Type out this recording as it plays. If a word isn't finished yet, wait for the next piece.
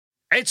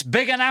It's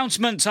big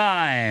announcement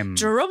time.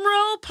 Drum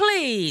roll,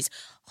 please.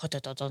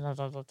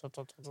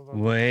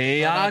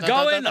 We are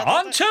going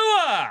on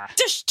tour.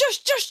 Just,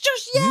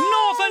 yay!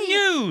 Northern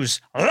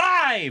News,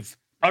 live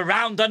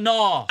around the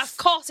north. Of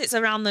course it's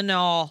around the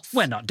north.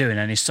 We're not doing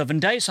any southern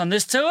dates on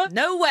this tour.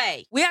 No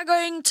way. We are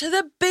going to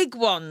the big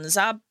ones,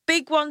 our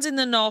big ones in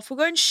the north. We're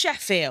going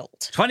Sheffield.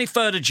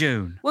 23rd of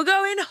June. We're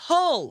going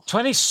Hull.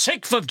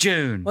 26th of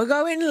June. We're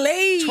going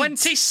Leeds.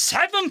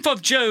 27th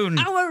of June.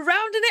 And we're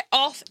rounding it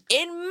off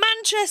in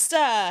Manchester.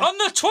 On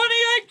the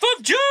 28th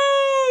of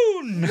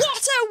June.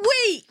 What a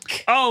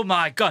week. Oh,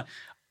 my God.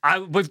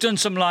 We've done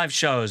some live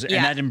shows in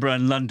Edinburgh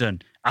and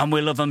London, and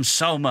we love them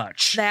so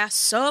much. They are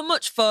so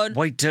much fun.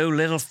 We do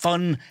little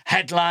fun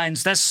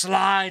headlines. There's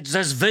slides.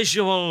 There's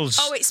visuals.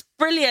 Oh, it's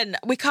brilliant.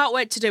 We can't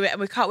wait to do it, and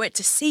we can't wait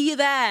to see you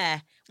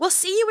there. We'll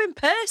see you in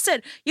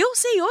person. You'll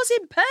see us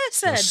in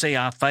person. You'll see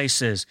our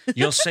faces.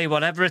 You'll see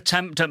whatever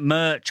attempt at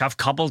merch I've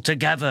cobbled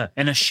together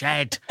in a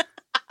shed.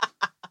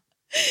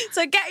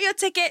 So get your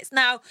tickets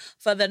now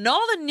for the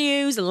Northern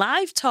News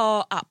live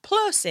tour at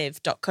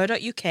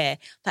plosive.co.uk.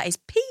 That is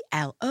plosive.co.uk.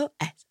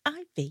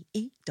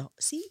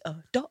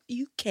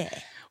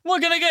 We're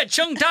going to get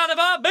chunked out of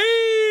our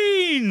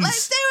beans!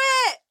 Let's do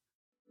it!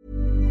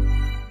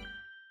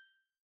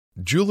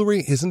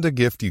 Jewelry isn't a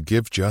gift you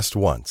give just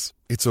once.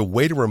 It's a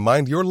way to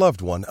remind your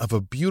loved one of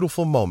a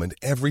beautiful moment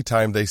every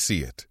time they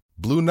see it.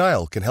 Blue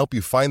Nile can help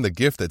you find the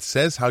gift that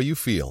says how you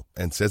feel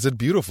and says it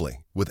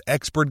beautifully, with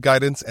expert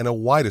guidance and a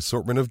wide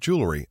assortment of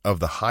jewelry of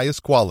the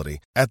highest quality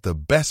at the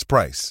best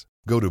price.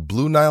 Go to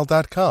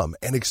BlueNile.com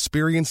and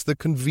experience the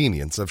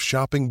convenience of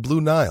shopping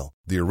Blue Nile,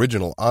 the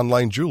original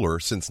online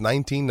jeweler since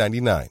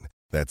 1999.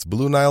 That's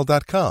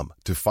BlueNile.com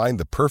to find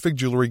the perfect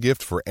jewelry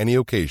gift for any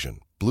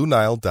occasion.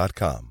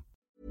 BlueNile.com.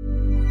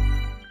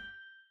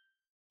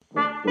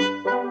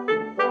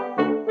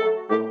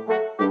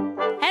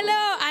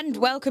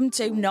 Welcome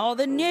to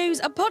Northern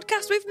News, a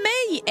podcast with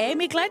me,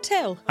 Amy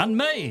Gledhill. And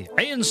me,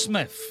 Ian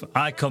Smith.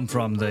 I come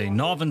from the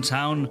northern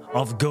town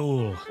of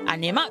Goole.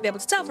 And you might be able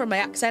to tell from my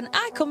accent,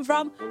 I come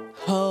from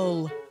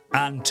Hull.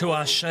 And to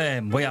our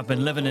shame, we have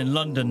been living in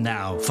London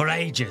now for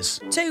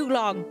ages. Too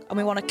long. And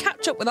we want to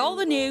catch up with all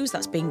the news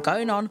that's been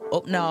going on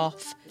up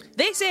north.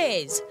 This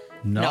is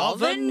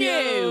Northern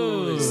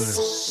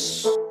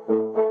News.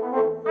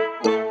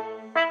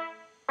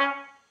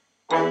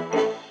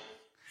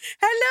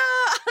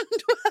 Hello and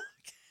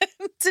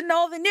welcome to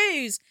Northern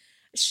News,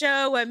 a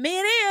show where me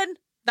and Ian,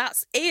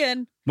 that's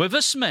Ian, with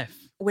a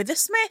Smith,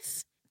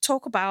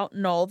 talk about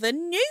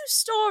Northern news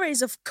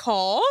stories, of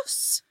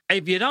course.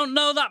 If you don't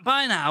know that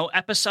by now,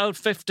 episode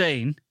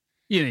 15,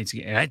 you need to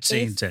get your head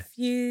seen to. If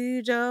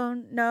you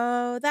don't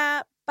know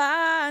that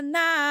by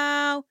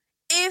now,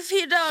 if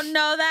you don't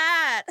know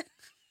that.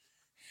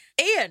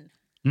 Ian,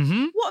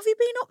 what have you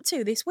been up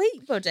to this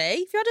week, buddy? Have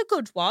you had a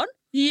good one?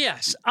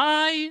 Yes,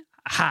 I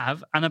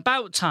have, and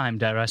about time,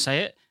 dare I say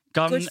it,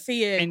 gone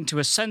into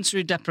a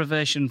sensory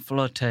deprivation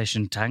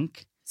flotation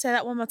tank. Say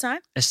that one more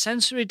time. A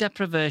sensory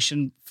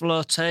deprivation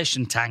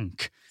flotation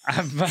tank.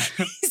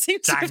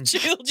 Seems to have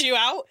chilled you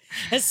out.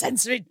 A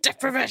sensory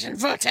deprivation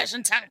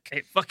flotation tank.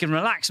 It fucking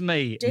relaxed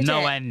me. Did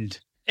no it?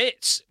 End.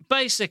 It's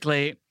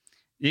basically,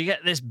 you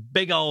get this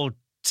big old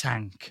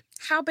tank.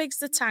 How big's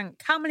the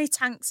tank? How many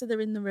tanks are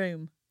there in the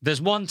room?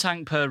 There's one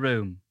tank per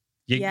room.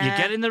 You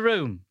get in the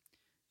room.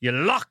 You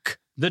lock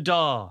the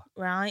door.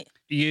 Right.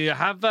 You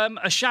have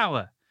a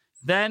shower.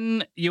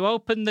 Then you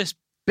open this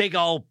big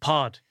old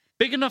pod.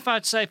 Big enough,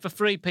 I'd say, for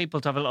 3 people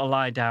to have a little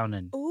lie down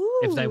in. Ooh.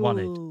 If they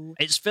wanted.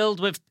 It's filled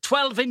with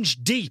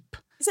 12-inch deep.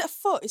 Is it a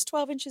foot? Is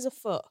 12 inches a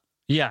foot?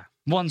 Yeah,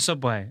 one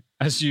subway.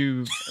 As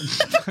you...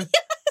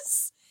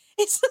 Yes!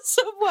 It's a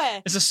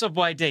subway. It's a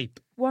subway deep.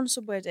 One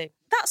subway deep.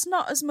 That's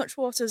not as much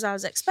water as I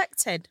was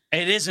expecting.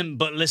 It isn't,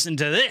 but listen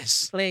to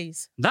this.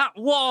 Please. That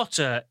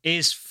water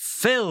is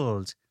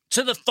filled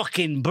to the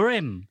fucking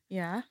brim.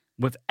 Yeah.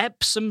 With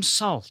Epsom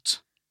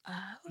salt. Oh.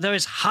 There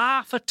is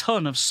half a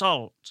ton of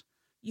salt.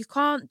 You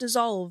can't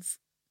dissolve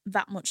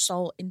that much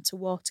salt into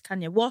water,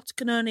 can you? Water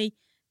can only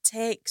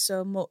take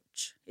so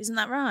much. Isn't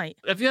that right?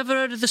 Have you ever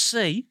heard of the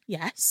sea?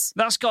 Yes.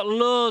 That's got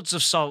loads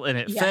of salt in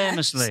it,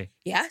 famously.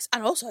 Yes,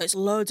 and also it's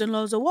loads and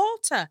loads of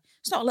water.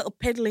 It's not a little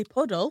piddly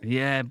puddle.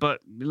 Yeah,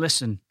 but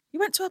listen. You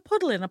went to a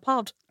puddle in a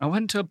pod. I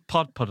went to a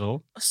pod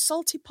puddle. A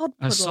salty pod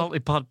puddle. A salty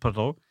pod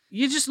puddle.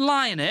 You just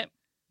lie in it,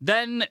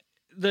 then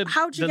the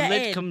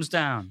lid comes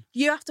down.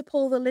 You have to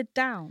pull the lid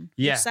down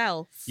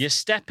yourself. You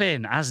step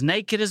in as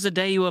naked as the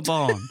day you were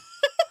born.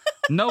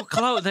 No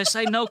clothes. They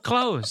say no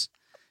clothes.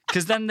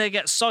 Because then they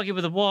get soggy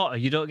with the water.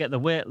 You don't get the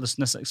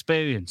weightlessness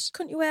experience.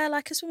 Couldn't you wear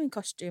like a swimming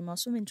costume or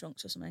swimming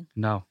trunks or something?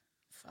 No.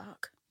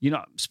 Fuck. You're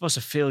not supposed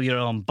to feel your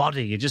own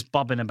body. You're just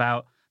bobbing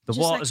about. The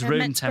just water's like room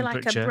meant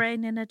temperature. To be like a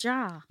brain in a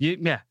jar. You're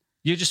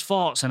just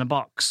thoughts in a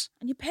box.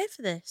 And you pay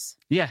for this?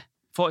 Yeah,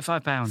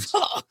 £45.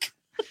 Fuck.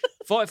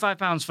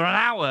 £45 for an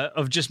hour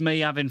of just me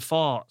having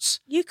thoughts.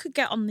 You could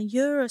get on the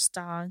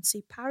Eurostar and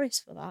see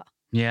Paris for that.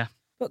 Yeah.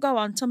 But go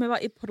on, tell me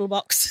about your puddle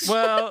box.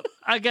 Well,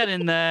 I get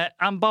in there,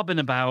 I'm bobbing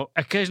about,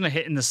 occasionally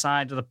hitting the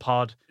side of the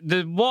pod.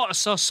 The water's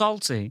so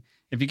salty,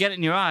 if you get it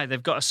in your eye,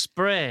 they've got a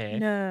spray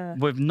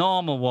with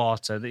normal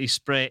water that you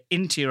spray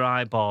into your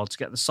eyeball to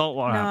get the salt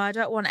water out. No, I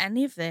don't want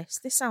any of this.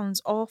 This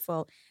sounds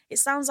awful. It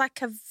sounds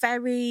like a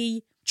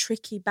very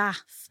tricky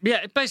bath.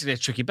 Yeah, it's basically a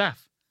tricky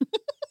bath.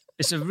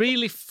 It's a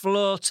really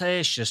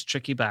flirtatious,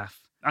 tricky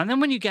bath. And then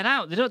when you get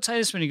out, they don't tell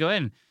you this when you go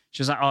in.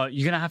 She was like, oh,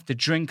 you're going to have to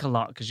drink a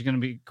lot because you're going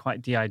to be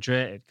quite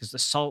dehydrated because the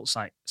salt's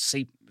like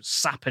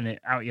sapping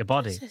it out of your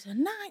body. This is a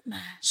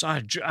nightmare. So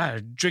I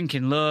was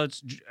drinking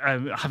loads,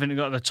 having to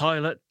go to the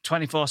toilet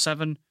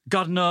 24/7.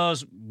 God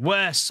knows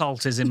where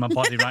salt is in my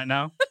body right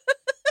now.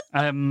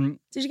 Did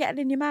you get it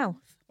in your mouth?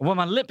 Well,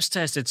 my lips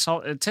tasted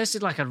salt. It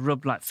tasted like I'd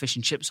rubbed like fish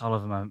and chips all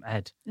over my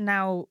head.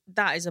 Now,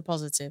 that is a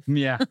positive.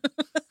 Yeah.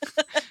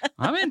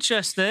 I'm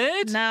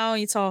interested. Now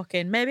you're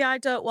talking. Maybe I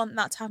don't want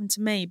that to happen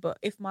to me, but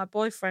if my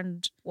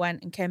boyfriend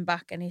went and came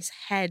back and his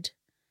head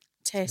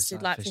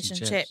tasted like fish and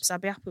chips,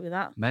 I'd be happy with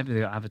that. Maybe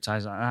they'll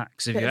advertise like that.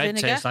 Because if your head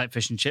vinegar? tastes like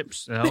fish and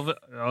chips, the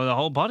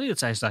whole body will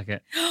taste like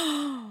it.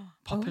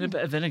 Pop in a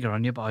bit of vinegar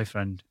on your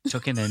boyfriend.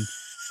 Tuck him in.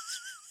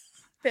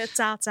 Bit of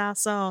tartar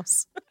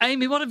sauce.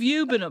 Amy, what have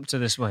you been up to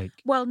this week?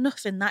 Well,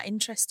 nothing that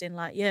interesting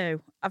like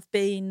you. I've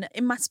been,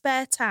 in my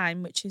spare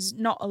time, which is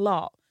not a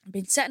lot, I've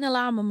been setting an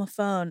alarm on my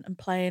phone and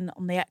playing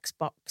on the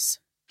Xbox,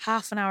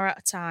 half an hour at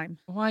a time.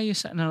 Why are you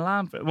setting an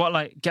alarm for it? What,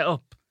 like, get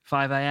up,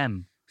 5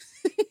 a.m?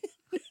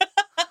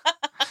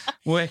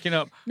 Waking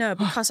up? No,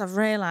 because I've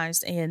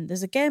realised, Ian,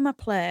 there's a game I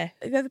play.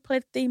 Have you ever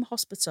played Theme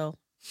Hospital?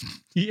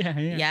 Yeah.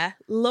 Yeah,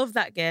 love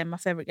that game, my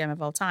favourite game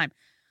of all time.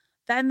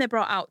 Then they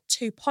brought out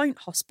 2 Point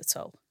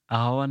Hospital.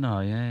 Oh, I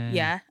know, yeah.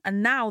 Yeah,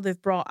 and now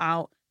they've brought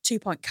out 2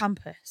 Point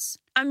Campus.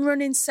 I'm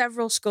running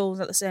several schools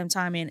at the same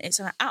time, Ian. It's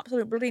an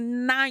absolute bloody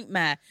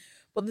nightmare.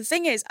 But the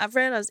thing is, I've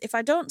realised if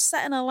I don't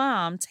set an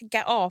alarm to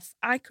get off,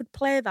 I could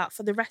play that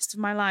for the rest of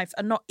my life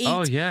and not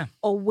eat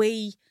or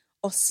wee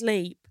or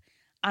sleep.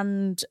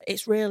 And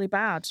it's really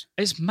bad.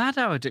 It's mad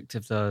how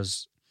addictive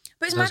those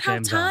But it's mad how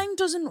time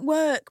doesn't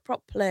work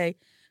properly.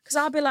 Because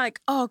I'll be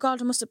like, oh,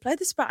 God, I must have played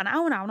this for about an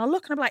hour now. And I'll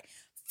look and I'll be like,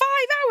 5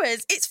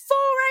 hours? It's 4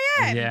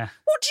 a.m. Yeah.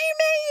 What do you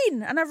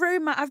mean? And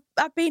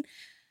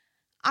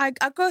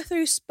I go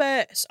through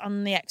spurts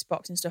on the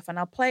Xbox and stuff, and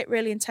I'll play it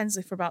really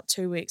intensely for about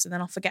 2 weeks, and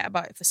then I'll forget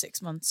about it for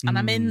 6 months. And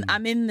I'm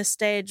in the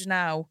stage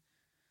now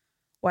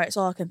where it's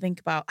all I can think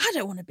about. I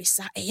don't want to be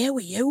sat here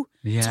with you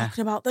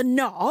talking about the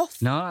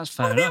North. No, that's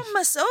fair enough. I want to be on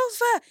my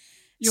sofa.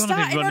 You want to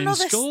be running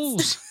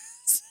schools.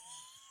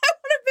 I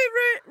want to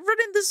be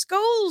running the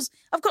schools.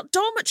 I've got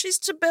dormitories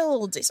to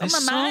build. It's on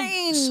my mind.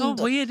 It's so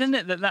weird, isn't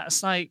it?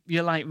 That's like,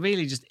 you're like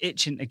really just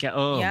itching to get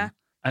home. Yeah.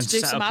 And do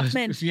some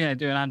admin.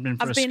 Do an admin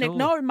for a school. I've been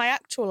ignoring my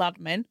actual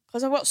admin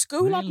because I've got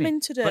school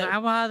admin to do. But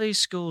how are these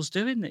schools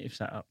doing that you've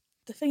set up?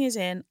 The thing is,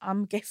 Ian,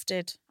 I'm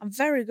gifted. I'm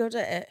very good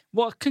at it.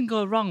 What can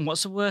go wrong?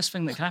 What's the worst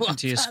thing that can happen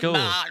to your school?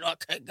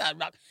 What can go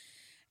wrong?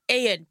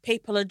 Ian,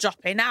 people are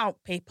dropping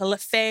out. People are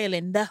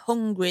failing. They're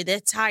hungry. They're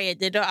tired.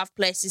 They don't have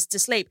places to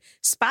sleep.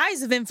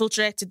 Spies have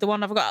infiltrated the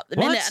one I've got at the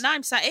minute, and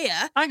I'm sat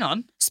here. Hang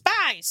on.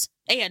 Spies,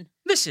 Ian.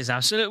 This is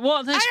absolute.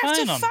 What are they spying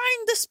on? I have to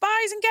find the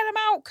spies and get them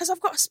out because I've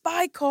got a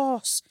spy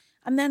course.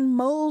 And then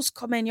moles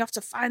come in. You have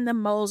to find the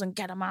moles and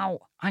get them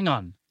out. Hang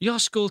on. Your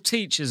school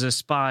teaches a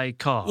spy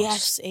course?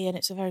 Yes, Ian.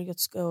 It's a very good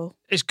school.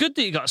 It's good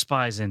that you got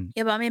spies in.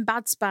 Yeah, but I mean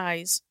bad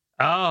spies.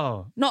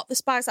 Oh. Not the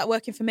spies that are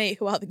working for me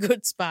who are the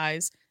good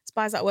spies.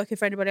 Spies that are working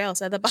for anybody else.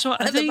 They're the bad, so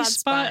are the bad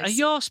spies. Are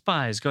your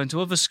spies going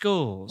to other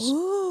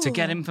schools to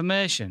get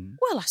information?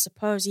 Well, I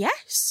suppose,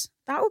 yes.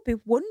 That would be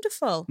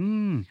wonderful.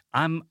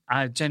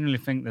 I genuinely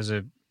think there's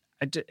a...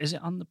 Is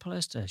it on the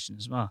PlayStation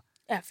as well?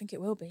 Yeah, I think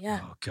it will be, yeah.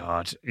 Oh,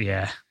 God,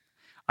 yeah.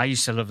 I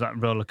used to love that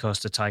Roller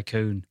Coaster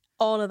Tycoon.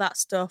 All of that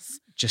stuff.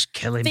 Just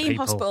killing people. Theme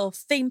hospital,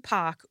 theme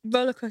park,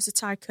 Roller Coaster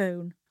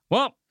Tycoon.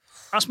 Well,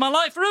 that's my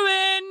life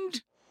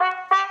ruined.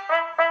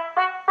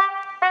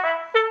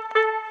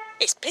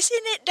 It's pissing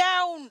it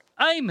down.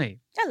 Amy.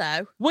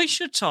 Hello. We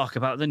should talk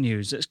about the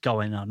news that's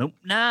going on up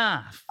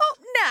north. Up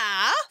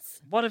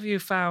north? What have you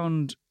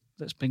found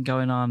that's been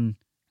going on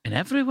in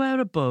everywhere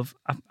above?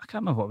 I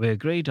can't remember what we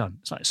agreed on.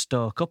 It's like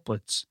Stoke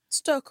upwards.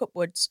 Stoke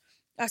upwards.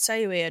 I tell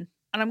you, Ian.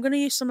 And I'm going to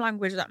use some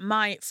language that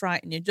might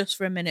frighten you just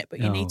for a minute, but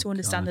you need to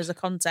understand there's a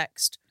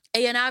context.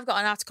 Ian, I've got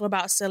an article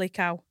about a silly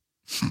cow.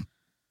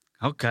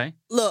 Okay.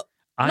 Look.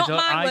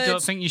 I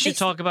don't think you should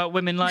talk about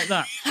women like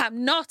that.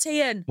 I'm not,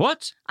 Ian.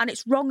 What? And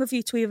it's wrong of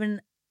you to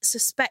even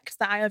suspect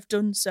that I have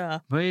done so.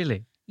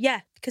 Really?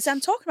 Yeah, because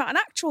I'm talking about an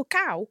actual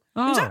cow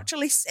who's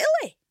actually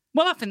silly.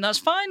 Well, I think that's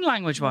fine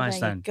language-wise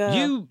then.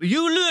 You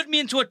lured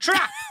me into a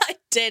trap. I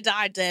did.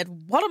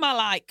 What am I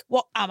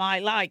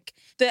like?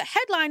 The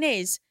headline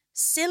is,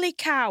 Silly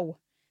Cow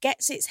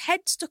Gets Its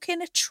Head Stuck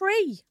in a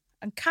Tree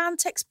and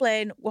Can't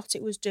Explain What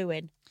It Was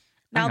Doing.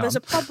 Now, there's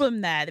a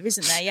problem there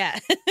isn't there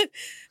yet?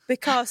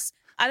 Because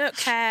I don't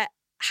care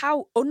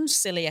how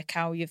unsilly a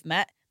cow you've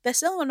met, they're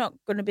still not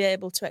going to be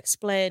able to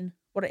explain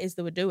what it is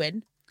they were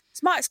doing.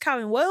 Smartest cow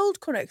in the world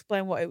couldn't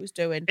explain what it was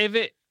doing. If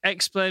it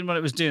explained what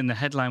it was doing, the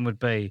headline would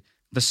be,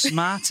 "The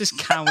smartest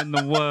cow in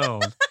the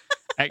world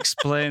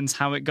explains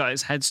how it got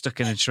its head stuck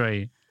in a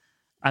tree."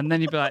 And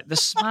then you'd be like, the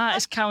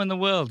smartest cow in the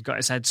world got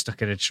its head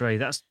stuck in a tree.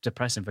 That's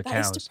depressing for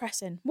cows. That is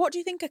depressing. What do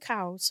you think of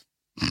cows?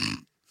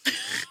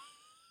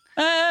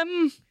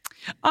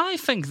 I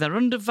think they're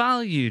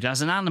undervalued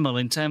as an animal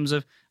in terms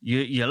of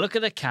you look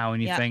at a cow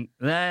and you think,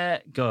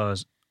 there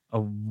goes a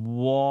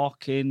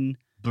walking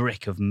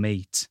brick of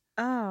meat.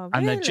 Oh,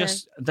 and really?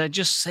 they're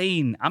just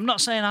seen. I'm not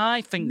saying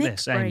I think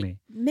this, Amy.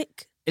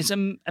 It's a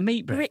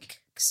meat brick.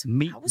 Bricks.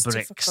 Meat that was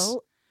bricks.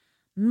 Difficult.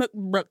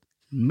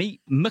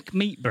 Meat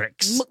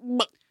bricks.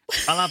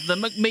 I'll have the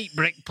meat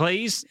brick,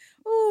 please.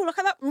 Oh, look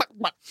at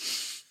that.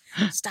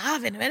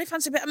 Starving. I really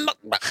fancy a bit of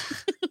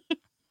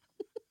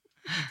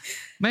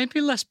Maybe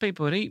less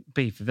people would eat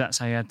beef if that's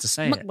how you had to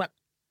say it.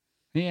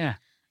 Yeah.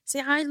 See,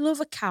 I love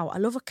a cow. I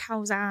love a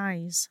cow's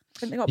eyes. I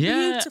think they've got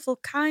beautiful,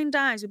 kind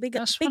eyes with big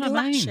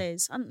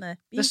lashes, aren't they?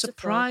 Beautiful. They're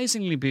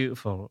surprisingly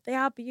beautiful. They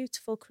are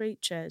beautiful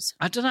creatures.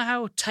 I don't know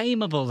how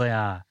tameable they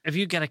are. If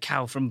you get a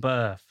cow from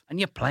birth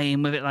and you're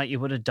playing with it like you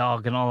would a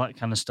dog and all that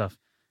kind of stuff,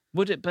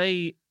 would it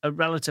be a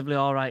relatively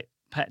all right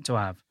pet to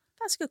have?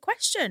 That's a good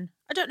question.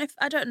 I don't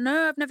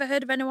know. I've never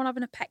heard of anyone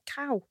having a pet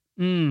cow.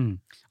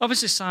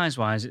 Obviously,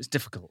 size-wise, it's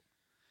difficult.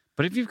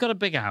 But if you've got a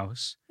big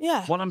house,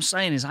 what I'm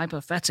saying is,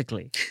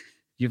 hypothetically,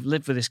 you've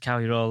lived with this cow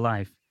your whole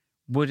life,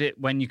 would it,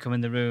 when you come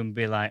in the room,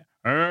 be like,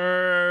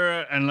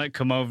 and like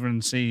come over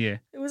and see you?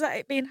 Was that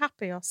it being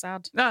happy or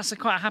sad? That's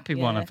quite a happy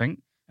one, I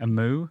think. A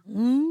moo.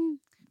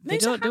 They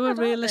don't do a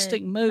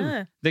realistic moo.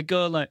 No. They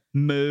go like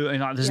moo, and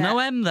like, there's no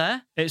M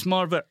there. It's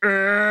more of a.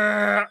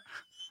 That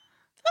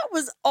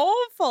was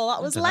awful.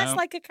 That was less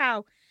like a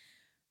cow.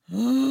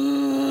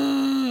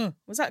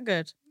 Was that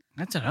good?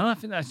 I don't know. I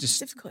think that's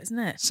just it's difficult, isn't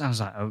it? Sounds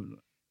like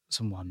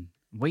someone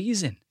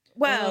wheezing.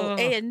 Well,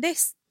 Ian,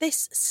 this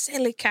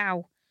silly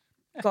cow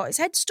got its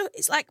head stuck.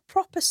 It's like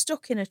proper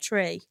stuck in a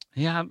tree.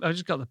 Yeah, I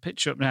just got the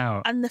picture up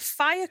now. And the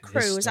fire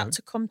crew has had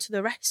to come to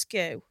the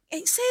rescue.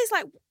 It says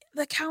like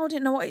the cow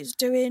didn't know what it was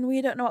doing.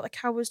 We don't know what the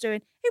cow was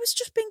doing. It was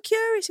just being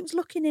curious. It was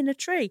looking in a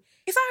tree.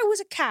 If I was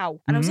a cow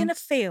and I was in a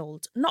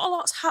field, not a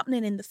lot's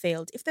happening in the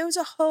field. If there was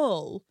a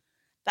hole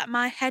that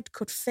my head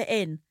could fit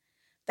in,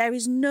 there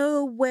is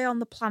no way on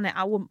the planet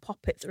I wouldn't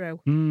pop it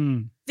through.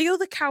 The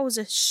other cows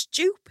are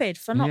stupid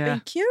for not being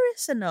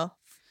curious enough.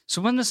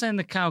 So when they're saying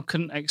the cow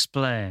couldn't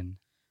explain,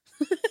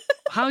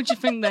 how do you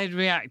think they'd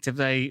react if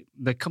they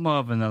come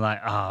over and they're like,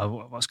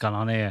 oh, what's going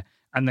on here?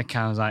 And the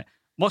cow's like,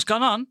 what's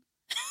going on?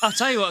 I'll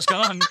tell you what's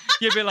going on.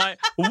 You'd be like,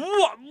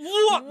 what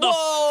the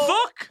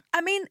fuck?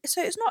 I mean,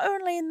 so it's not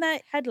only in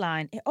the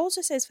headline, it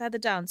also says further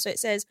down. So it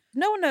says,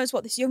 no one knows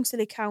what this young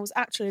silly cow was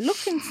actually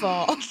looking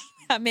for.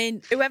 I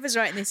mean, whoever's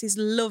writing this is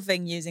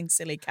loving using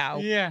silly cow.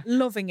 Yeah.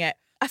 Loving it.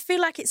 I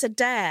feel like it's a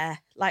dare.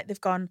 Like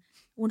they've gone,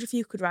 I wonder if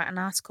you could write an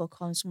article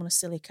calling someone a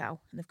silly cow.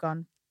 And they've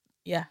gone,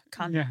 yeah,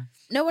 can. Yeah.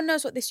 No one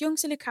knows what this young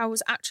silly cow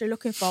was actually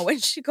looking for when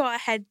she got her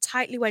head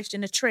tightly wedged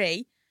in a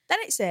tree. Then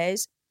it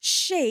says,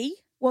 she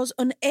was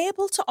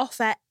unable to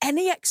offer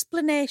any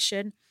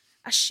explanation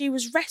as she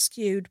was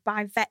rescued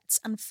by vets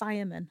and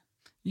firemen.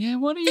 Yeah,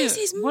 what are you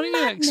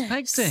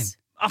expecting?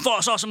 I thought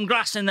I saw some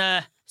grass in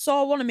there.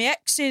 Saw one of my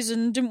exes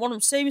and didn't want them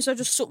to see me, so I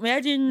just stuck my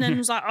head in and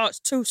was like, oh, it's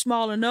too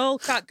small a hole,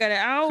 can't get it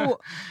out.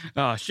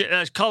 Oh, shit,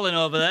 there's Colin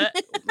over there.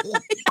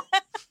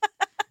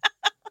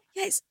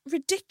 Yeah, it's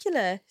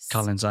ridiculous.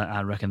 Colin's like,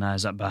 I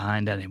recognise that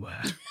behind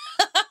anywhere.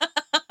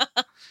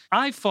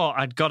 I thought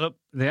I'd got up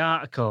the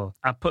article.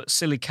 I put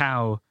silly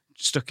cow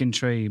stuck in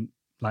tree,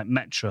 like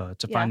Metro,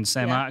 to find the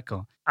same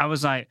article. I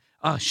was like,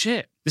 oh,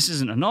 shit, this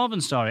isn't a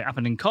northern story. It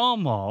happened in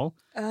Cornwall.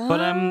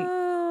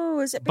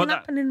 Has it been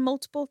happening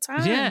multiple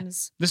times? Yeah,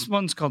 this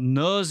one's called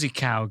Nosy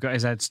Cow, got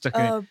his head stuck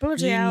in it. Oh,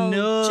 bloody hell,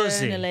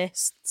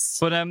 journalists.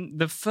 But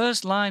the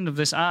first line of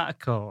this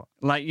article,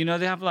 like, you know,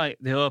 they have like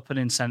the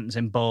opening sentence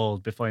in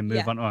bold before you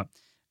move on to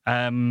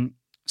it.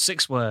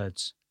 6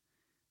 words.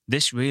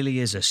 This really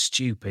is a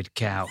stupid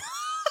cow.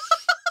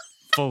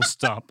 Full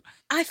stop.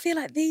 I feel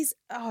like these...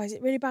 Oh, is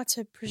it really bad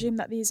to presume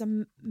that these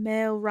are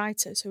male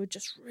writers who are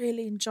just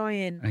really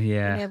enjoying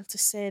being able to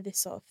say this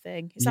sort of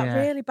thing? Is that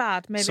really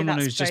bad? Maybe someone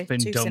that's who's just been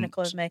too dumped.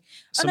 cynical of me.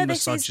 Some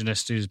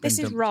misogynist who's been This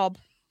is dumped. Rob.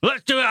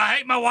 Let's do it. I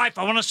hate my wife.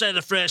 I want to say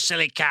the phrase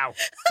silly cow.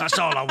 That's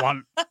all I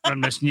want from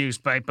this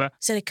newspaper.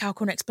 Silly cow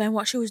couldn't explain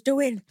what she was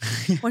doing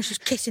when she was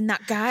kissing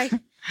that guy.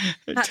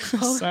 It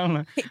does sound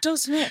like... It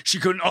does, doesn't it? She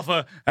couldn't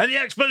offer any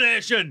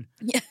explanation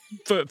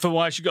for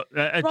why she got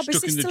her head Rob, stuck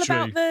is in this the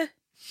still tree. about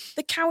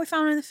the cow we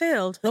found in the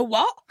field? The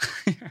what?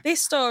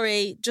 This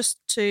story, just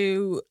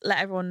to let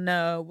everyone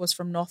know, was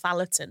from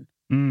Northallerton,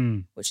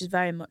 which is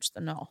very much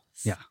the north.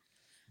 Yeah.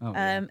 Oh,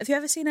 yeah. Have you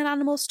ever seen an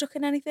animal stuck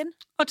in anything?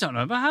 I don't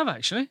know if I have,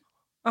 actually.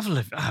 I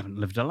haven't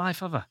lived a life,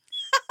 have I?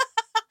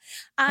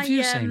 Have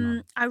you seen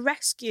one? I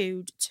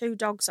rescued 2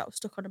 dogs that were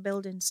stuck on a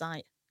building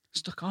site.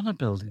 Stuck on a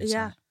building site?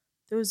 Yeah.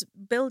 There was a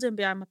building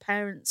behind my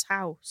parents'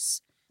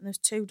 house, and there's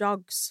 2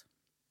 dogs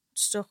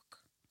stuck.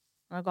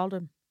 And I got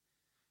them.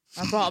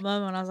 I brought them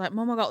home, and I was like,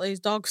 Mum, I got these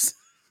dogs.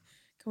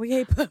 Can we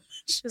keep them?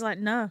 She was like,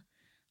 no.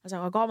 was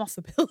like, I got them off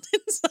the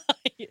building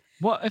site.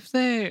 What if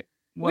they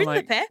were Read the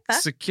like paper.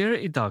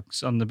 security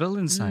dogs on the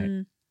building site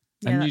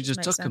Yeah, and that you just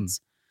makes took them?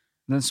 sense.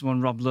 And then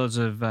someone robbed loads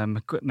of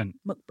equipment.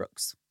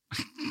 Muckbrooks.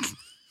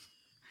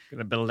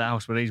 Gonna build a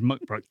house with these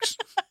muckbrooks.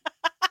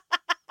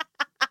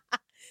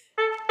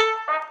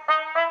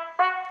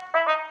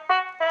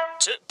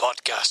 Tit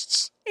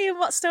podcasts. Ian,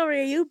 what story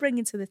are you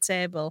bringing to the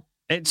table?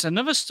 It's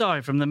another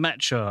story from the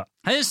Metro.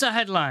 Here's the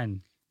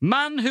headline.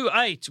 Man who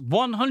ate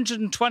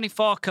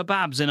 124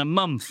 kebabs in a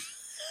month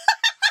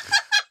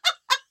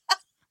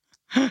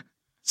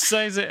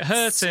says it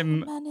hurt So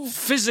him many.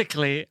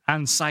 physically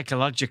and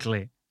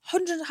psychologically.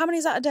 100. How many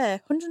is that a day?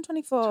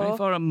 124.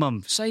 24 a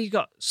month. Say you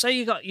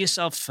got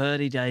yourself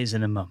 30 days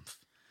in a month.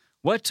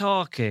 We're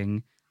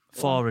talking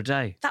 4 a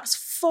day. That's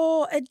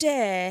 4 a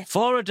day.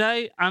 4 a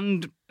day,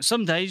 and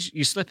some days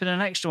you slip in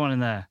an extra one in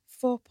there.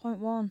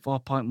 4.1.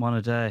 4.1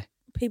 a day.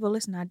 People,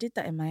 listen, I did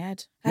that in my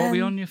head. What were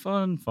you on your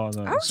phone for,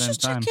 though, I at the was same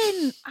just time?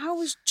 checking. I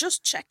was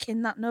just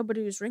checking that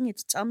nobody was ringing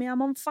to tell me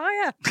I'm on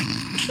fire.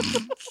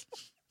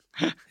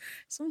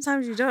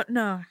 Sometimes you don't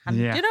know. And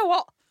Yeah. you know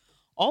what?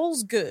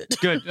 All's good.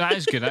 Good. That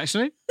is good,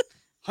 actually.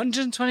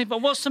 120.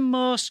 But what's the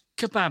most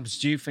kebabs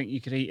do you think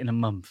you could eat in a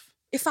month?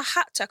 If I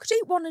had to, I could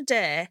eat one a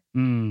day.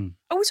 Are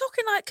we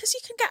talking like, because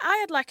I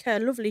had like a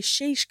lovely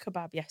shish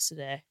kebab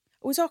yesterday.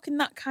 Are we talking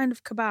that kind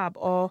of kebab,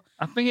 or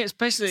I think it's is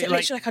basically it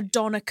literally like a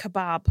doner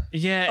kebab?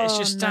 yeah, it's Oh,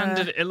 just no.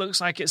 standard. It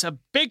looks like it's a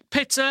big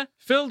pitta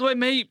filled with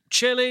meat,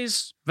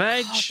 chilies,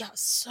 veg. God,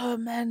 that's so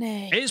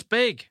many. It's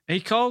big. He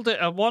called it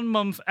a 1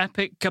 month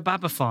epic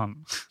kebabathon.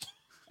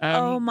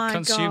 Oh my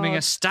consuming a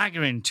God.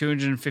 staggering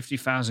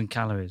 250,000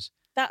 calories.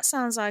 That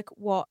sounds like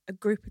what a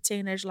group of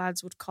teenage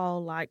lads would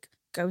call like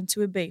going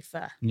to a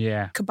beefer.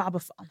 Yeah.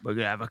 Kebabathon. We're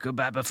going to have a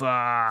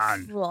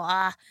kebabathon.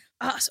 Blah.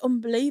 That's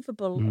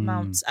unbelievable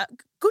amounts.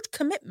 Good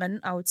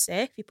commitment, I would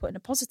say, if you're putting a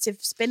positive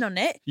spin on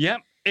it.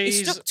 Yep. He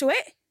He's stuck to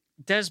it.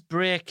 Des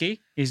Breakey,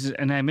 his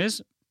name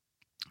is,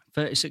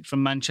 36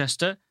 from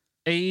Manchester.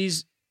 He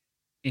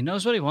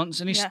knows what he wants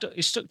and he's stuck to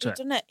He's it.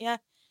 done it, yeah.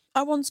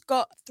 I once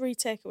got 3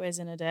 takeaways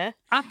in a day.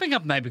 I think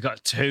I've maybe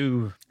got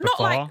 2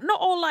 before. Not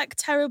all like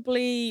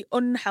terribly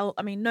unhealthy.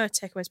 I mean, no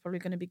takeaway is probably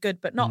going to be good,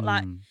 but not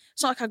like,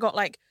 it's not like I got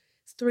like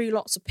 3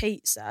 lots of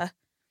pizza.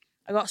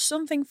 I got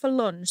something for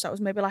lunch that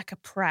was maybe like a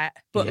Pret,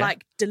 but Yeah.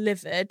 like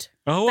delivered.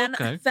 Oh,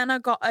 okay. Then I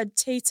got a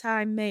tea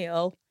time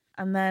meal,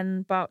 and then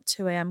about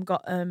 2 a.m.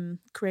 got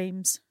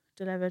creams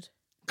delivered.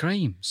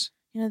 Creams.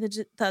 You know,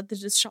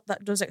 the shop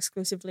that does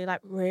exclusively like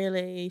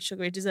really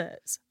sugary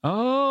desserts.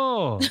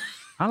 Oh,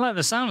 I like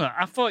the sound of that.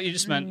 I thought you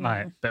just meant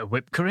like a bit of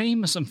whipped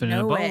cream or something in a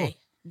No bowl. way.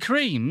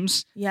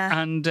 Creams Yeah.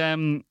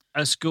 and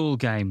a school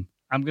game.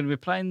 I'm going to be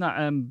playing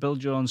that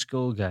build your own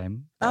school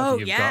game. Oh, whatever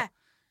you've yeah. got.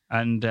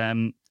 And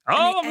I'm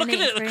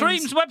looking at the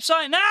Creams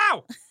website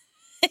now.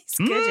 It's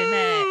good, isn't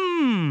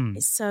it? Mm.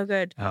 It's so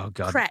good. Oh,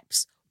 God.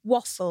 Crepes,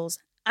 waffles,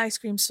 ice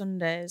cream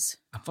sundaes.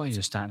 I thought you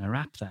were starting a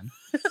rap then.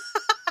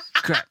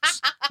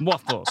 Crepes,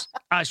 waffles,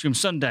 ice cream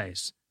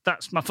sundaes.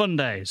 That's my fun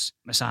days.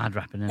 It's hard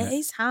rapping, isn't It it?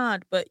 is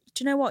hard, but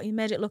do you know what? You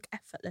made it look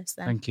effortless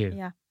then. Thank you.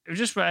 Yeah. It was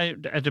just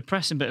a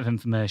depressing bit of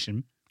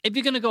information. If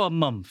you're going to go a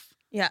month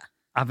Yeah.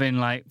 having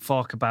like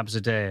 4 kebabs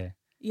a day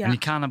Yeah. and you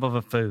can't have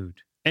other food,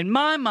 in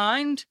my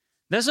mind,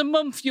 there's a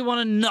month you want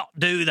to not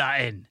do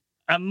that in.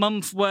 A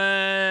month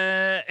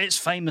where it's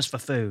famous for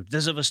food.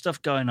 There's other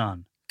stuff going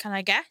on. Can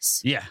I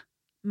guess? Yeah.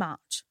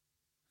 March.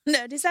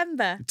 No,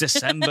 December.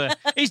 December.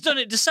 He's done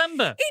it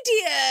December.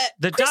 Idiot.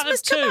 The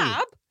Christmas dad of 2.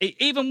 kebab? He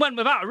even went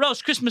without a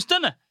roast Christmas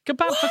dinner.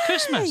 Kebab for Why?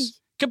 Christmas.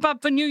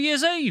 Kebab for New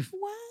Year's Eve.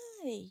 Why?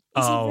 Is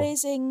Oh. he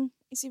raising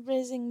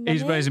money?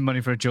 He's raising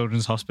money for a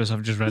children's hospice.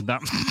 I've just read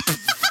that.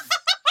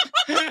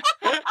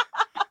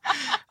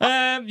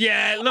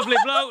 Yeah,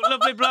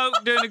 lovely bloke,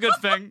 doing a good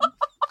thing.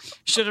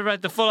 Should have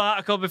read the full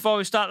article before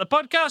we start the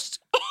podcast.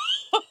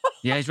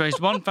 Yeah, he's raised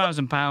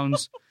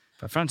 £1,000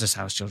 for Francis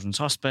House Children's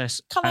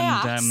Hospice. Can I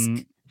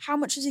ask, how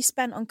much has he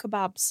spent on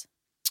kebabs?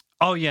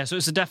 Oh, yeah, so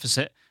it's a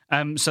deficit.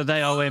 So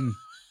they owe him.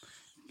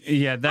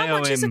 Yeah, they How owe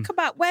much is a him.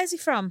 kebab? Where's he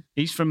from?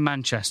 He's from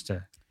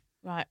Manchester.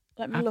 Right,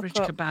 let me Average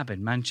look up. kebab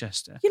in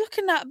Manchester. You're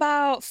looking at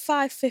about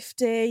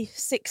 550,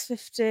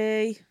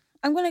 650.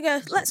 I'm going to go,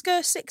 let's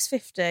go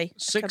 650.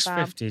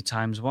 £650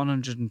 times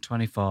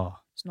 124.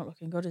 It's not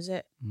looking good, is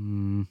it?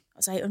 Mm.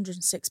 That's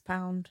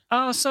 £806.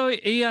 Oh, so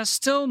he has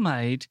still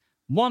made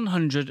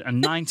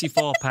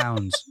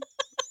 £194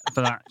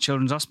 for that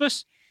children's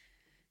hospice.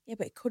 Yeah,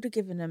 but it could have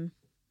given him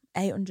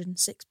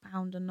 £806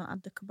 and not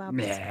had the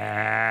kebabs.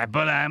 Yeah,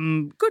 but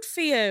Good for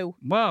you.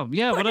 well,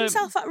 yeah, Putting what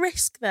himself at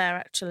risk there,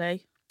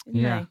 actually.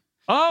 Didn't yeah. he?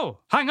 Oh,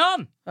 hang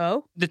on.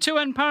 Oh, The 2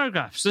 end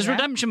paragraphs. There's Yeah.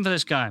 redemption for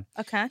this guy.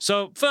 okay.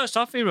 So first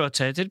off, he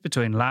rotated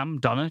between lamb,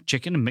 doner,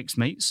 chicken, and mixed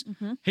meats.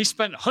 Mm-hmm. He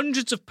spent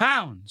hundreds of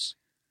pounds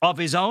of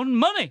his own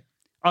money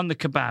on the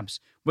kebabs,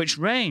 which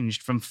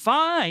ranged from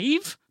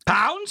 £5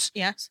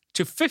 Yes.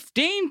 to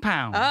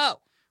 £15.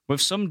 Oh,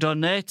 With some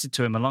donated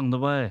to him along the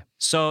way.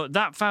 So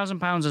that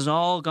 £1,000 has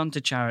all gone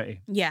to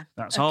charity. yeah.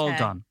 That's all Okay.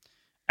 gone.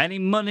 Any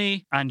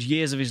money and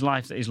years of his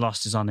life that he's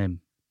lost is on him.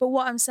 But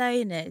what I'm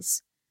saying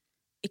is,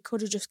 he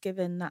could have just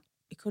given that.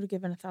 He could have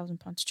given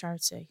 £1,000 to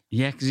charity.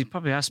 Yeah, because he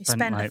probably has He spent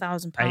spent like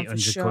 £1,000 for 800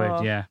 sure.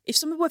 quid, yeah. If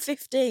someone were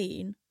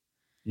 15,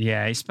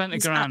 Yeah, he spent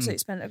he's a grand. absolutely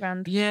spent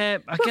 £1,000. Yeah,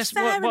 I But guess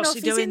fair what's enough.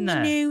 he doing He's in there?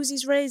 the news.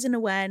 He's raising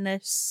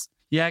awareness.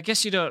 Yeah, I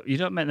guess you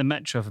don't make the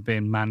Metro for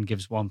being man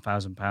gives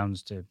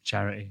 £1,000 to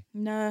charity.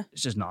 No,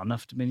 It's just not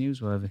enough to be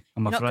newsworthy.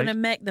 I'm you're not afraid. going to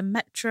make the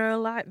Metro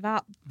like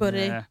that,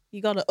 buddy. Yeah.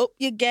 You got to up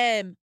your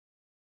game.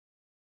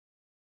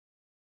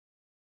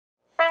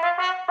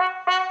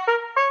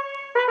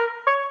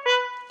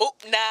 Up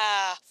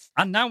now.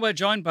 And now we're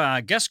joined by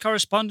our guest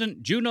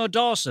correspondent, Juno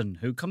Dawson,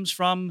 who comes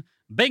from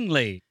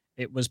Bingley.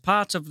 It was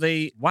part of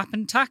the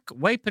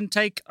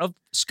Wapentake of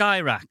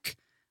Skyrack.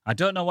 I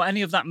don't know what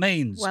any of that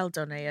means. Well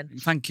done, Ian.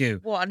 Thank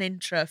you. What an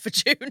intro for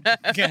Juno.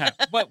 Yeah.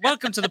 Well,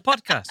 welcome to the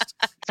podcast.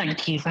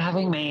 Thank you for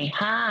having me.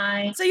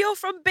 Hi. So you're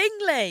from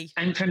Bingley?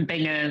 I'm from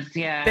Bingers,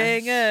 yeah.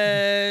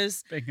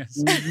 Bingers.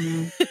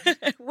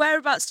 Mhm.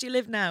 Whereabouts do you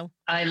live now?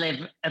 I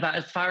live about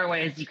as far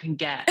away as you can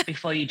get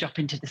before you drop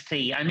into the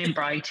sea. I'm in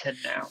Brighton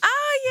now.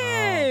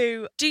 Are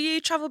you? Do you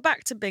travel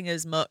back to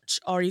Bingers much,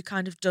 or are you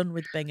kind of done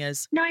with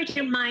Bingers? No, I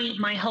do.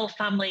 My whole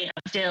family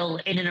are still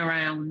in and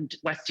around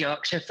West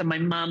Yorkshire. So my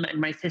mum and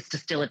my sister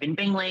still live in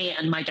Bingley,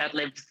 and my dad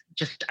lives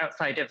just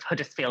outside of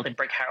Huddersfield in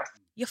Brickhouse.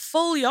 You're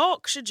full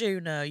Yorkshire,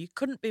 Juno. You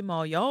couldn't be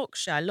more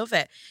Yorkshire. I love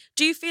it.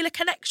 Do you feel a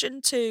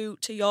connection to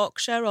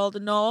Yorkshire or the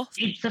North?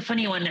 It's a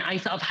funny one. I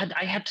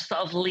had to sort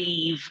of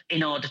leave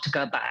in order to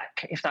go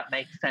back, if that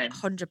makes sense.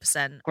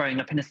 100%. Growing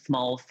up in a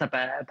small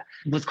suburb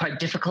was quite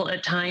difficult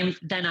at times.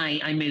 Then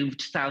I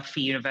moved south for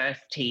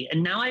university,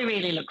 and now I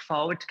really look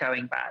forward to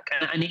going back.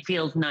 And it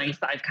feels nice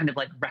that I've kind of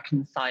like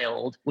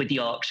reconciled with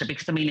Yorkshire,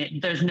 because I mean,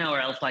 there's nowhere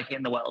else like it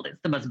in the world.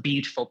 It's the most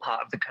beautiful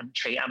part of the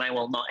country, and I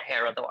will not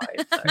hear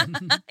otherwise.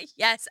 So.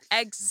 Yes,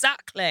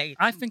 exactly.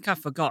 I think I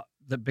forgot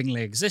that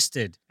Bingley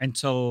existed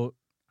until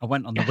I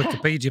went on the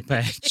Wikipedia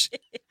page.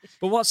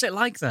 But what's it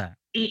like there?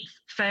 It's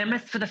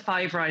famous for the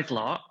Five Rise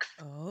locks.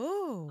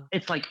 Oh.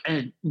 It's like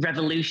a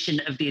revolution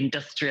of the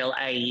industrial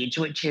age,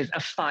 which is a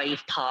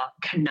 5-part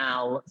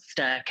canal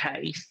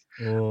staircase.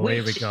 Oh, Which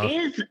here we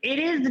go. it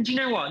is, do you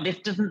know what? This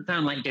doesn't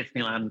sound like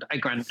Disneyland, I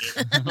grant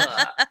you,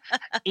 but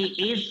it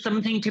is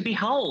something to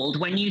behold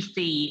when you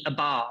see a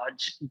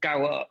barge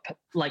go up,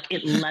 like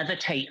it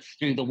levitates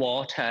through the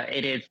water.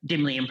 It is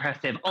dimly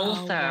impressive.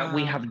 Also,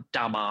 we have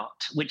Damart,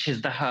 which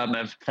is the home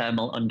of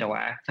thermal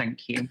underwear.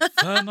 Thank you.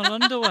 Thermal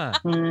underwear.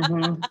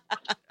 Mhm.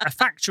 A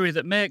factory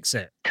that makes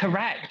it.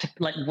 Correct.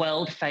 Like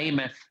world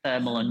famous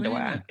thermal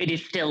underwear. Really? It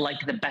is still like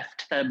the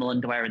best thermal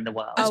underwear in the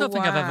world. I Oh, don't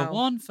think I've ever wow.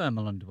 worn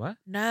thermal underwear.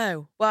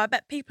 No. Well, I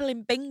bet people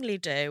in Bingley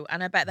do,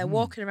 and I bet they're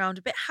walking around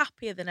a bit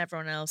happier than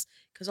everyone else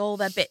because all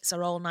their bits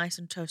are all nice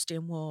and toasty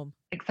and warm.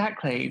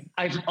 Exactly.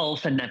 I've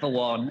also never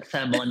worn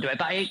thermal underwear,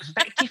 but I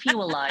expect if you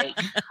were like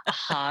a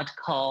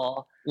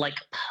hardcore, like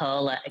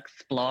polar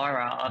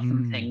explorer or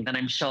something, then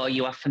I'm sure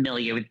you are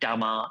familiar with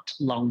Damart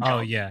long johns. Oh,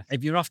 yeah.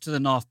 If you're off to the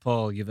North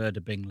Pole, you've heard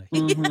of Bingley.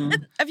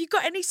 Mhm. Have you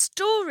got any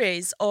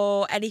stories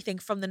or anything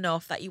from the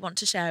North that you want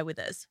to share with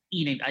us?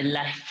 You know, I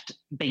left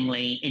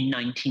Bingley in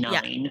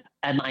 99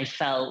 and I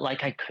felt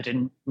like I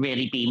couldn't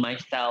really be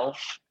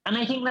myself. And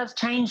I think that's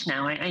changed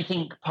now. I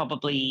think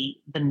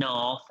probably the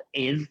North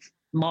is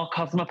more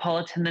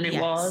cosmopolitan than it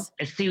Yes. was.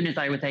 As soon as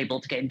I was able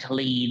to get into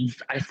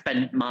Leeds, I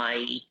spent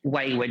my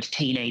wayward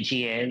teenage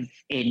years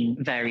in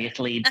various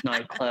Leeds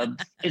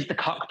nightclubs. Is the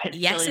Cockpit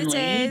Yes, still in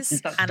it Leeds?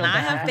 is. That And still I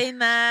have there? been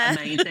there.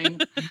 Amazing.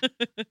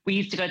 We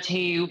used to go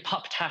to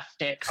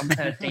Poptastic on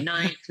Thursday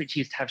nights, which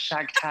used to have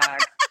Shag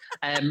Tag.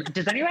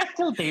 Does anyone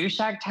still do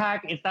Shag Tag?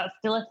 Is that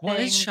still a thing? What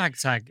is shag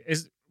tag?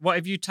 What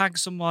if you tag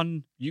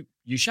someone, you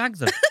shag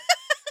them?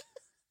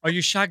 Or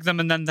you shag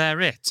them and then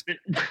they're it?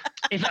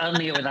 If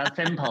only it were that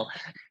simple.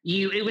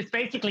 It was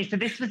basically, so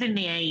this was in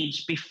the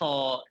age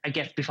before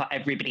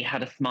everybody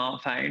had a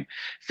smartphone.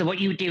 So what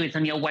you would do is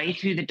on your way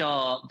through the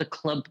door, the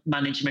club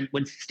management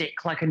would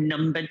stick like a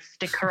numbered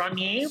sticker on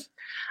you.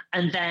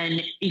 And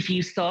then if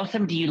you saw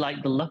somebody you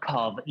liked the look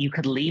of, you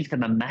could leave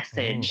them a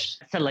message.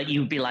 So like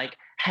you'd be like,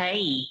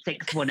 hey,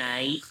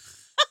 618,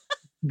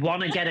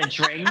 want to get a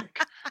drink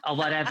or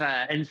whatever.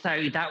 And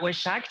so that was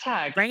Shag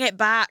Tag. Bring it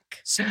back.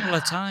 Simpler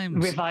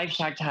times. Revive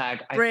Shag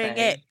Tag. I Bring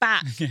say. it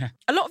back. Yeah.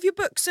 A lot of your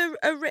books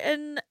are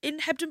written in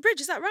Hebden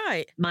Bridge, is that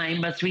right? My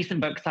most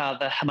recent books are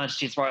the Her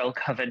Majesty's Royal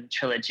Coven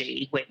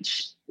trilogy,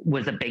 which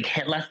was a big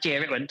hit last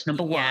year. It went to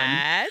 #1.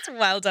 Yes,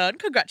 well done.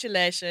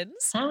 Congratulations.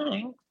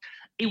 Thanks.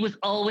 It was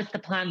always the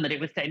plan that it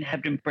was set in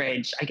Hebden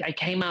Bridge. I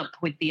came up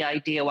with the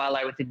idea while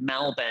I was in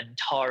Melbourne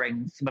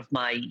touring some of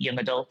my young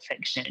adult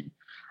fiction.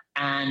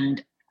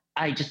 And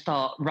I just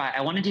thought, right,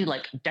 I want to do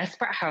like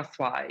Desperate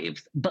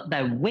Housewives, but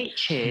they're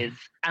witches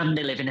and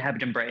they live in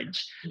Hebden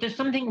Bridge. There's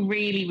something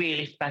really,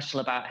 really special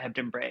about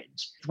Hebden Bridge.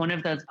 It's one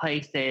of those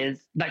places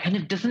that kind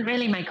of doesn't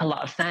really make a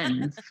lot of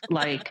sense.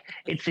 Like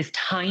it's this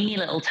tiny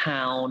little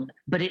town,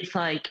 but it's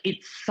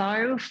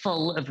so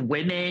full of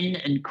women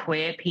and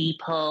queer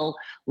people,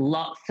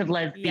 lots of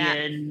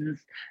lesbians,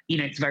 you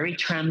know, it's very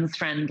trans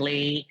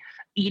friendly.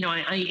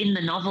 I in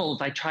the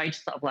novels, I tried to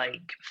sort of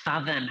like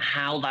fathom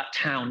how that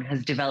town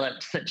has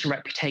developed such a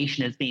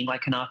reputation as being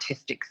like an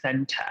artistic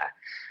centre.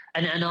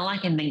 And all I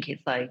can think is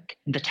like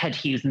the Ted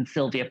Hughes and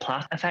Sylvia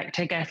Plath effect,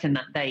 I guess, in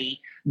that they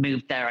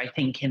moved there, I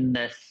think, in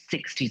the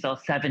 60s or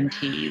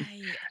 70s.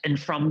 Right. And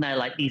from there,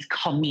 like these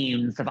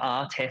communes of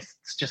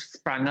artists just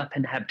sprang up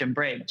in Hebden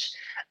Bridge.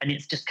 And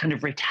it's just kind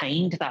of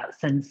retained that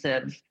sense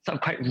of sort of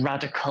quite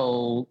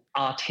radical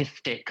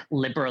artistic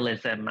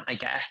liberalism, I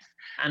guess.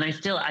 And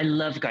I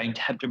love going to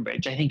Hebden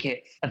Bridge. I think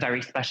it's a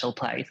very special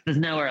place. There's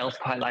nowhere else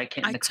quite like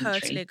it in the country. I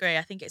totally agree.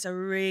 I think it's a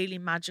really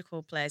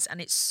magical place and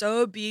it's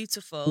so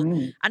beautiful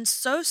and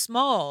so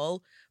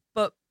small,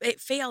 but it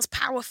feels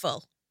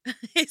powerful.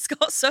 It's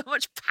got so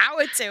much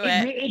power to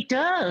it. It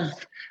does.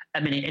 I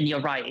mean, and you're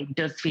right, it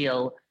does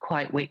feel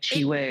quite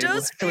witchy-woo. It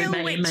does feel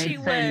it made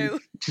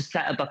sense to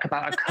set a book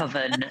about a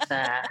coven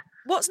there.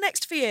 What's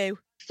next for you?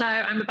 So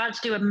I'm about to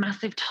do a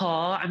massive tour.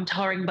 I'm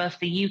touring both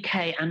the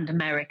UK and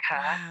America.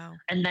 Wow.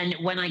 And then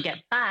when I get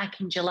back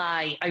in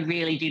July, I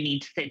really do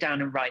need to sit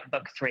down and write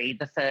book 3,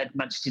 the third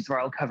Majesty's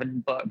Royal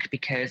Coven book,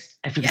 because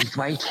everybody's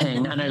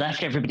waiting and I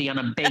left everybody on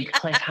a big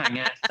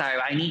cliffhanger. So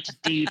I need to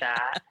do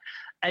that.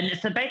 And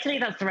so basically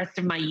that's the rest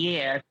of my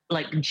year.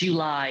 Like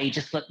July,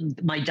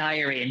 my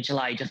diary in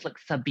July just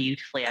looks so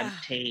beautifully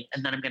empty.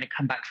 And then I'm going to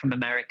come back from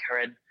America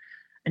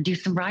and do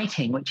some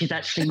writing, which is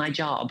actually my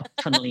job,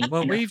 funnily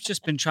Well, enough. we've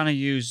just been trying to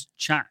use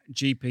Chat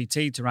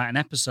GPT to write an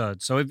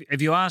episode. So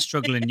if you are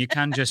struggling, you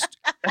can just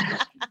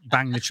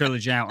bang the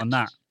trilogy out on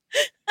that.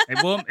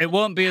 It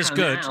won't be as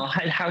good.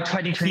 How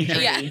 2023.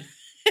 Yeah.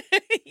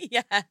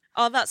 Yeah.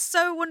 Oh, that's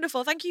so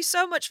wonderful. Thank you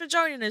so much for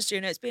joining us,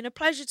 Juno. It's been a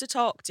pleasure to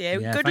talk to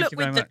you. Yeah, Good thank luck you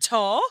very with the much.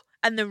 tour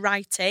and the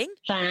writing.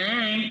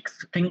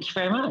 Thanks. Thank you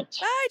very much.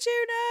 Bye,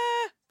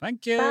 Juno.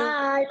 Thank you.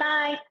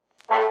 Bye.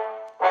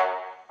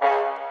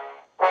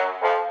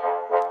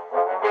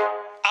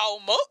 How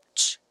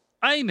much?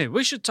 Amy,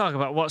 we should talk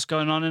about what's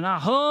going on in our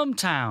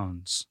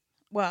hometowns.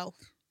 Well,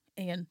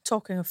 Ian,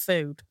 talking of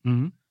food,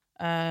 Mm-hmm.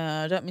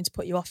 I don't mean to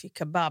put you off your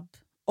kebab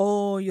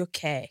or your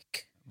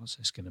cake. What's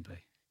this going to be?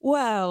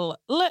 Well,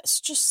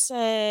 let's just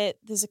say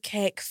there's a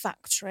cake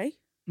factory.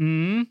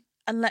 Mm.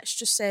 And let's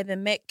just say they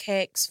make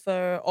cakes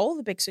for all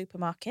the big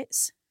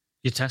supermarkets.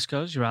 Your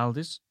Tesco's, your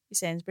Aldi's. Your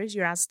Sainsbury's,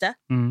 your Asda.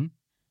 Mm.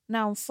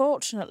 Now,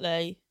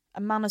 unfortunately, a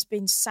man has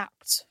been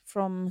sacked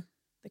from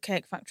the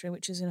cake factory,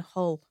 which is in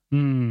Hull,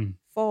 Mm.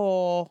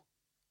 for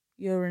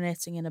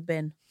urinating in a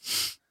bin.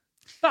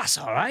 That's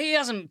all right. He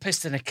hasn't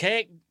pissed in a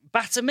cake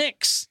batter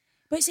mix.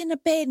 But it's in a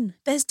bin.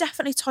 There's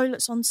definitely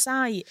toilets on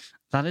site.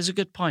 That is a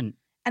good point.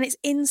 And it's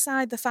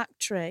inside the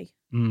factory.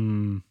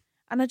 Mm.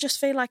 And I just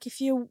feel like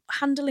if you're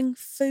handling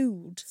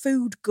food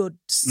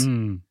goods,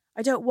 Mm.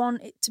 I don't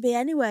want it to be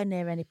anywhere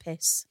near any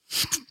piss.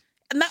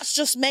 And that's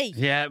just me.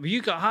 Yeah, but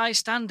you got high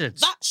standards.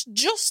 That's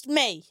just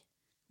me.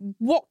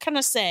 What can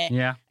I say?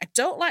 Yeah. I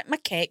don't like my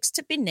cakes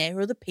to be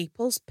near other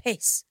people's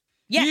piss.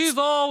 Yes. You've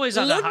always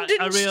had a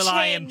London's real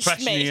high changed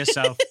impression me. of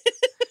yourself.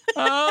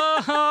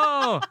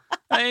 Oh,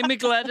 Amy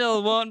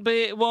Gledhill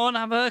won't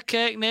have her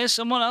cake near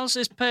someone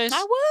else's piss.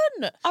 I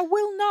won't. I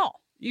will not.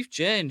 You've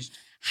changed.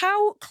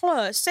 How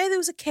close, say there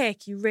was a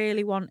cake you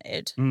really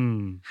wanted,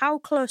 Mm. how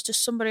close to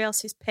somebody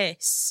else's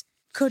piss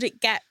could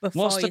it get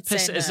before What's the you'd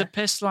piss? say Is no? the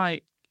piss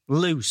like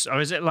loose or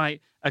is it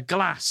like a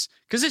glass?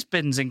 Because this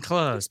bin's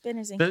enclosed. This bin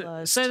is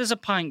enclosed. Say there's a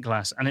pint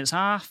glass and it's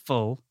half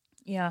full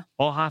Yeah.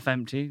 or half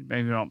empty,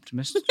 maybe you're an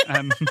optimist,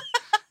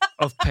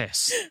 of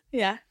piss.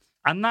 Yeah.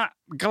 And that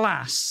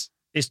glass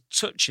is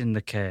touching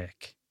the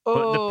cake.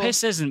 But the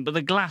piss isn't, but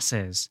the glass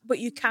is. But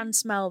you can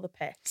smell the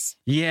piss.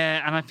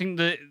 Yeah, and I think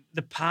the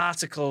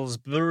particles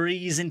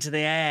breeze into the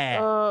air.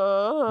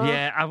 Oh.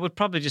 Yeah, I would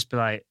probably just be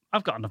like,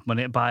 I've got enough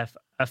money to buy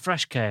a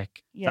fresh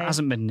cake Yeah. that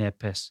hasn't been near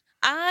piss.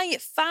 I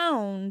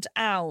found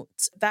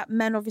out that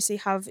men obviously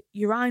have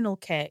urinal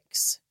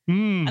cakes.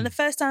 Mm. And the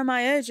first time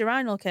I heard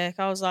urinal cake,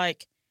 I was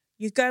like,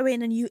 you go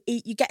in and you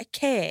get a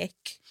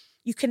cake.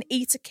 You can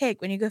eat a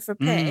cake when you go for a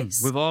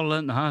piss. We've all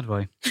learnt the hard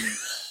way.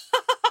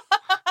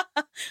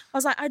 I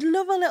was like, I'd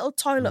love a little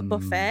toilet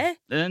buffet.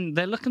 And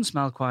they look and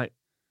smell quite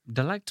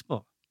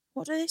delectable.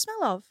 What do they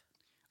smell of?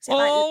 Is it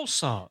All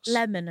sorts.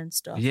 lemon and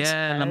stuff? I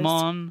Yeah, suppose?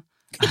 lemon.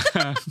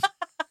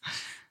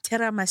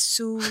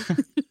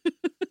 Tiramisu.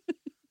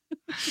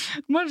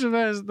 Imagine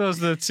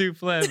those are the two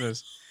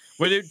flavours.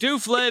 We do 2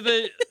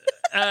 flavour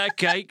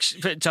cakes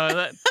for the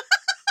toilet.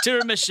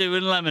 Tiramisu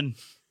and lemon.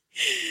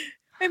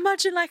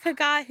 Imagine like a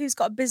guy who's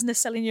got a business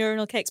selling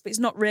urinal cakes, but he's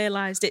not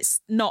realised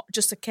it's not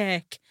just a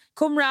cake.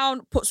 Come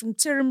round, put some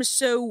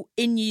tiramisu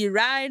in your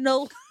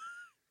urinal.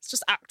 It's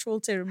just actual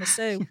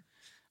tiramisu.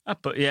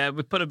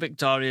 We put a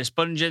Victoria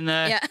sponge in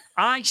there. Yeah.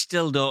 I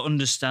still don't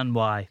understand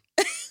why.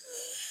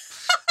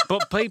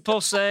 But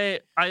people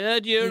say, I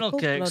heard urinal People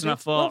cakes and I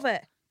bloody thought, love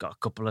it. got a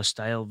couple of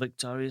stale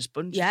Victoria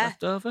sponges Yeah.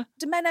 left over.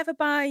 Do men ever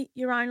buy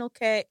urinal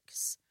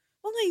cakes?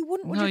 Well, no, you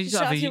wouldn't. Would No, you you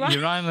don't have a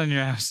urinal in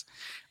your house.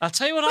 I'll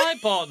tell you what I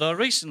bought, though,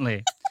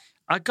 recently.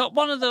 I got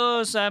one of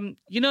those,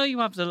 you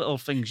have the little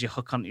things you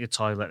hook onto your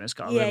toilet and it's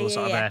got a Yeah, little yeah,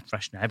 sort yeah. of air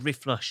freshener. Every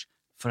flush,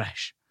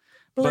 fresh.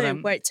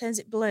 Blue, where it turns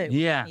it blue.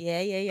 Yeah.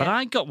 Yeah. But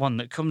I got one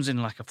that comes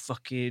in like a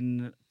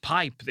fucking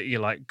pipe that you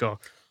like go,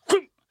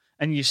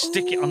 and you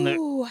stick it on the.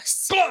 Oh, I've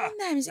seen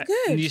them. Is it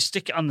good? And you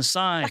stick it on the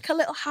side. Like a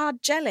little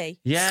hard jelly.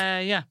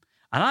 Yeah.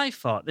 And I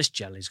thought this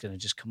jelly's going to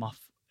just come off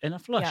in a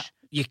flush.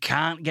 Yeah. You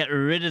can't get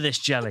rid of this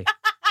jelly.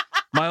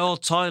 My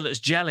old toilet's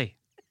jelly.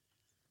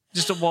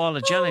 Just a wall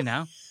of jelly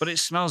now, but it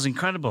smells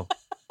incredible.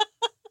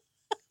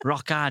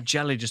 Rock hard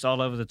jelly just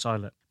all over the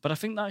toilet. But I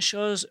think that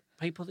shows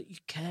people that you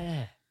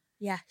care.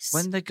 Yes.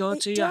 When they go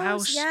to your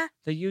house, yeah.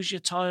 they use your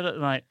toilet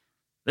like,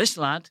 this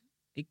lad,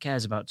 he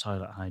cares about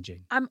toilet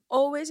hygiene. I'm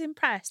always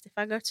impressed if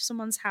I go to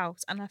someone's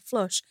house and I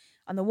flush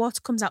and the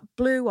water comes out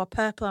blue or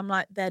purple, I'm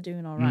like, they're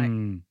doing all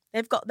right.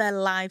 They've got their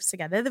lives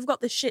together. They've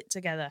got the shit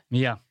together.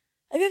 Yeah.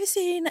 Have you ever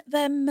seen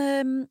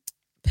them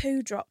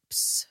poo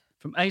drops?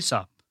 From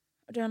Aesop?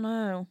 I don't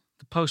know.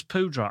 The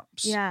post-poo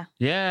drops? Yeah.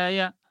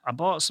 Yeah. I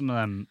bought some of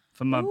them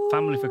for my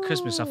family for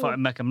Christmas. I thought it'd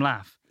make them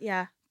laugh.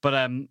 Yeah. But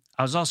I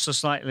was also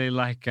slightly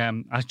like, I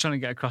was trying to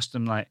get across to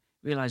them, like,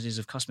 realise these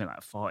have cost me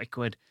like 40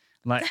 quid.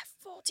 Like, they're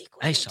 40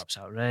 quid. Aesop's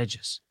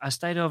outrageous. I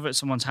stayed over at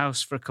someone's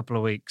house for a couple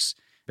of weeks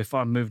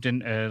before I moved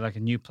into like a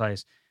new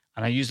place,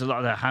 and I used a lot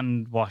of their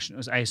hand wash, and it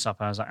was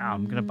Aesop. And I was like,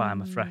 I'm going to buy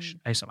them a fresh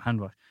Aesop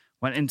hand wash.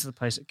 Went into the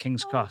place at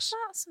King's Cross.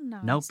 That's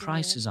nice. No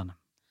prices on them.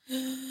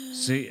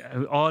 So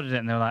I ordered it,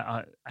 and they were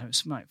like, it was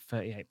something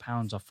like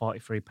 £38 or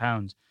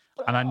 £43.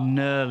 And I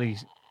nearly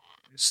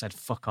said,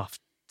 fuck off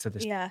to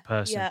this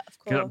person. Yeah, of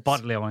course.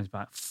 Bodily, I wanted to be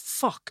like,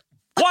 fuck.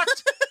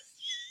 What?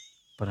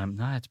 But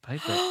no, I had to pay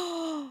for it.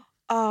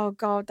 Oh,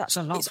 God. That's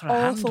a lot it's for a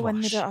hand awful when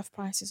they wash. don't have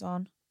prices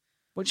on.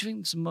 What do you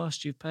think is the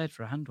most you've paid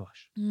for a hand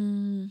wash?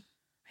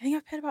 I think I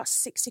paid about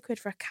 60 quid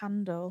for a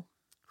candle.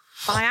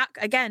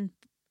 Again,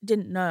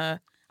 didn't know.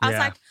 I was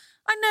like,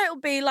 I know it'll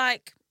be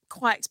like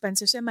quite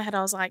expensive. So in my head,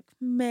 I was like,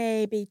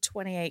 maybe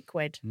 28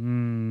 quid.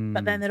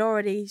 But then they'd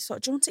already sort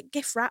of, do you want it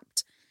gift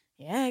wrapped?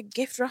 Yeah,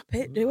 gift wrap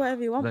it. Do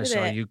whatever you want with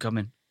Saw it. you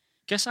coming.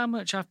 Guess how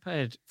much I've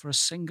paid for a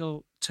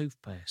single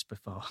toothpaste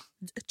before?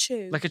 A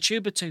tube. Like a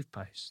tube of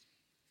toothpaste.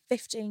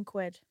 15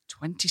 quid.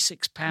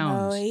 £26.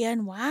 Oh,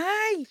 Ian,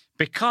 why?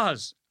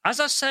 Because, as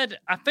I said,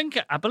 I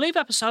believe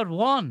episode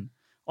 1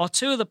 or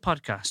 2 of the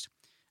podcast,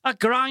 I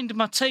grind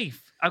my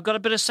teeth. I've got a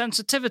bit of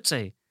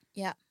sensitivity.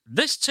 Yeah.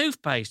 This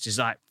toothpaste is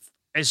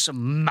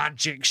some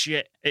magic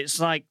shit. It's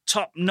like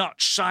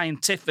top-notch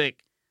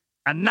scientific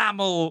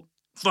enamel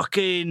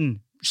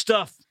fucking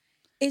stuff.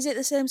 Is it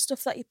the same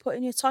stuff that you put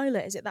in your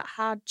toilet? Is it that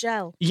hard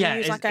gel? Yeah,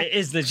 it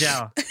is the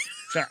gel.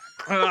 I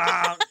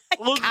can't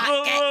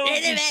get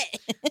rid of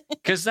it.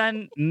 Because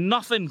then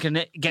nothing can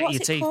get What's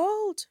your it teeth.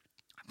 called?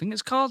 I think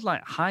it's called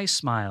like High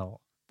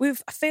Smile. I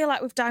feel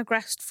like we've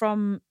digressed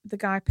from the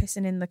guy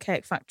pissing in the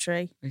cake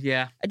factory.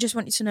 Yeah. I just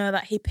want you to know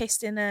that he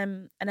pissed in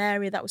an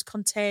area that was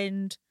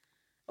contained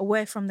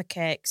away from the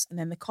cakes, and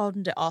then they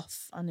cordoned it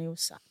off and he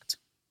was sacked.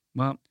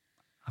 Well,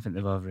 I think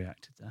they've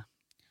overreacted there.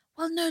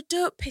 Well, no,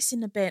 don't piss in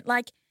the bin.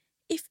 Like,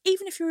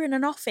 even if you were in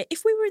an office,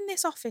 if we were in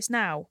this office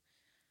now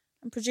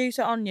and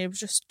producer Anya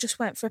just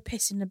went for a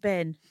piss in the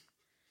bin,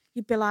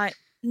 you'd be like,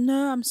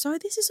 no, I'm sorry,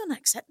 this is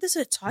unacceptable. This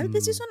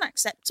is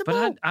unacceptable.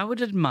 But I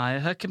would admire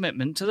her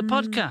commitment to the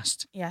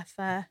podcast. Yeah,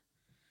 fair.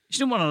 She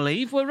didn't want to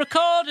leave. We're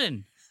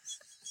recording.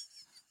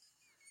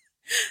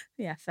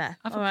 Yeah, fair.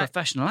 Have All a right.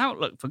 professional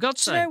outlook, for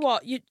God's Do sake. you know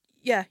what?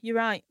 You're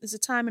right. There's a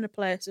time and a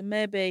place, and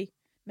maybe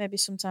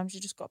sometimes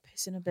you just got to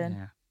piss in a bin.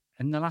 Yeah.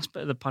 In the last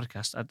bit of the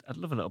podcast, I'd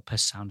love a little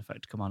piss sound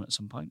effect to come on at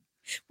some point.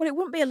 Well, it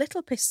wouldn't be a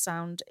little piss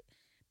sound.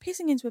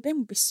 Pissing into a bin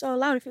would be so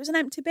loud. If it was an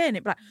empty bin,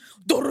 it'd be like,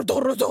 dollar,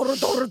 dollar, dollar,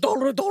 dollar,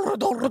 dollar, dollar,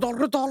 dollar,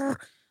 dollar, dollar.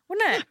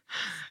 Wouldn't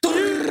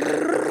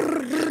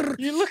it?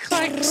 You look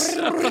like a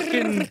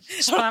fucking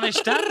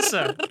Spanish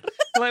dancer.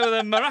 Like with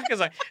a maracas,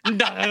 like...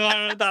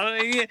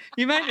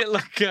 You made it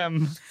look...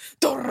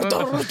 Dollar,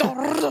 dollar,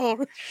 dollar,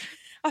 dollar.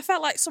 I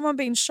felt like someone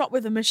being shot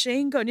with a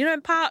machine gun. You know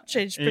in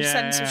Partridge,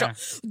 presents a shot.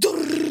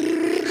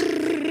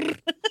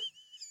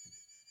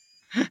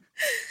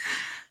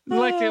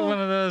 Like one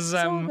of those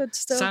good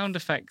stuff. sound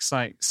effects,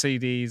 like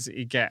CDs that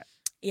you get.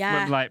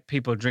 Yeah. With like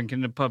people drinking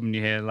in the pub and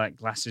you hear like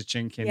glasses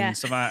chinking and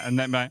stuff like that, and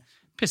then like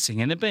pissing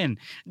in a bin.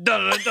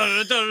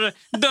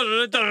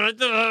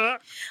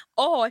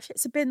 Or if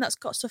it's a bin that's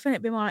got stuff in it,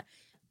 it'd be more like...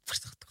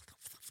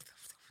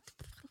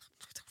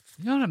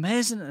 You're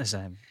amazing at this,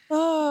 Em.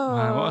 Oh.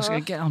 Wow, what else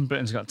going to get on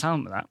Britain's Got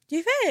Talent with that? Do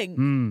you think?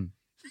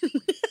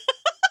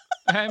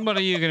 And what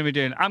are you going to be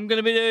doing? I'm going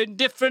to be doing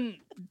different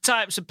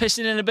types of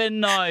pissing in a bin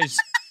noise.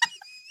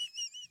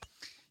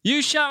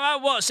 You shout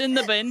out what's in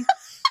the bin,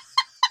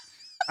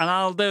 and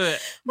I'll do it.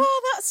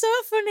 Oh, that's so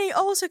funny.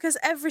 Also, because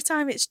every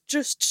time it's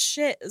just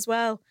shit as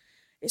well.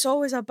 It's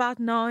always a bad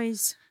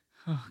noise.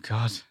 Oh,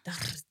 God.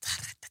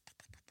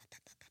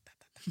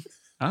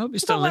 I hope you're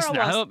still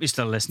listening. I hope you're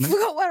still listening.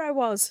 Forgot where I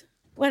was.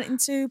 Went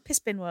into piss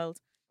bin world.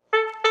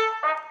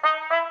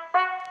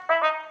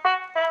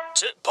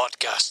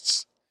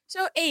 Podcasts.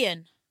 So,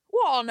 Ian,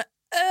 what on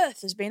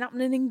earth has been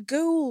happening in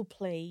Ghoul,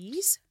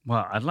 please?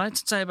 Well, I'd like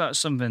to tell you about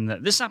something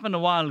that this happened a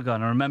while ago,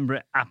 and I remember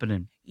it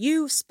happening.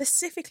 You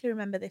specifically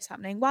remember this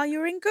happening while you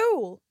were in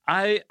Goole.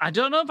 I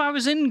don't know if I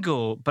was in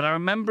Goole, but I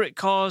remember it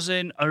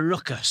causing a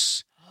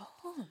ruckus.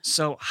 Oh.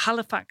 So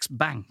Halifax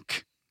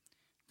Bank,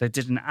 they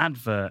did an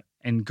advert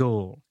in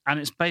Goole, and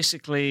it's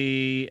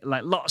basically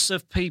like lots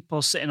of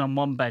people sitting on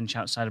one bench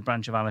outside a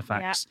branch of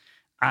Halifax,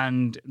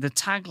 and the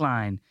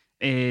tagline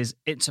is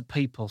 "It's a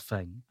people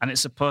thing," and it's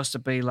supposed to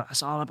be like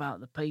it's all about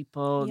the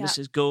people. This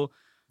is Goole,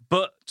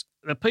 but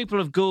the people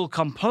of Goole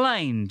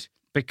complained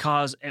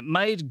because it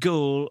made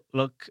Goole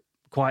look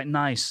quite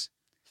nice.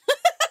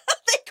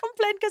 They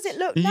complained because it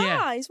looked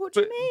nice. What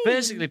do you mean?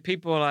 Basically,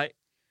 people were like,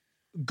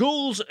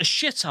 Goule's a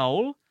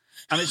shithole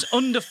and it's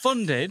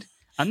underfunded,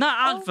 and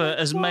that advert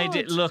has made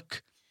it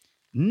look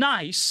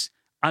nice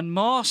and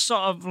more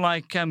sort of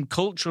like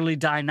culturally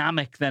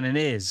dynamic than it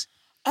is.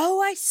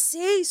 Oh, I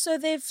see. So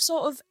they've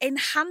sort of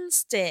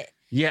enhanced it,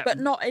 but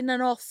not in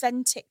an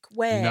authentic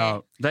way.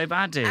 No, they've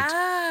added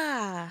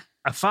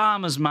a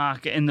farmer's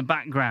market in the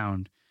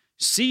background,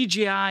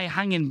 CGI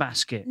Hanging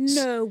Baskets.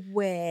 No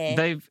way.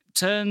 They've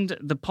turned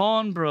the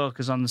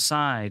pawnbrokers on the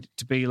side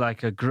to be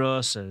like a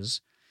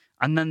grocer's,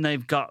 and then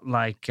they've got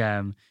like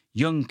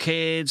young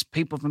kids,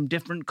 people from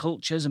different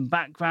cultures and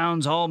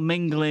backgrounds all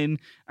mingling,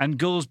 and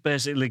Goule's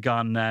basically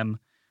gone,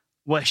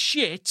 we're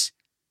shit,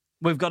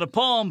 we've got a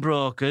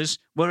pawnbrokers,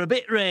 we're a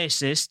bit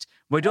racist,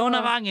 we don't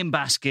have hanging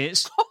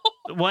baskets,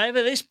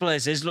 whatever this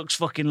place is looks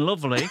fucking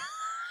lovely.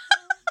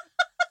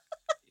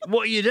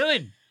 What are you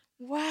doing?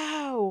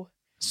 Wow.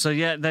 So,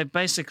 yeah, they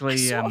basically... I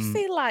sort of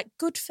feel like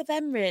good for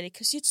them, really,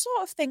 because you'd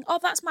sort of think, oh,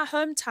 that's my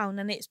hometown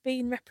and it's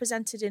being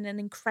represented in an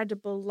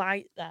incredible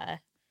light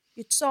there.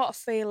 You'd sort of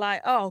feel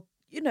like, oh,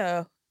 you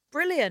know,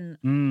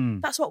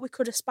 brilliant. That's what we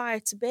could aspire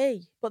to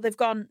be. But they've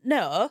gone,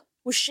 no,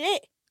 we're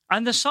shit.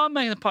 And they're sort of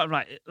making the point,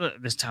 right, look,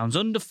 this town's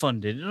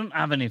underfunded, it doesn't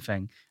have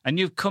anything, and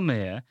you've come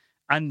here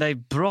and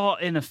they've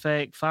brought in a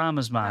fake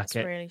farmer's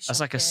market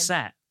as like a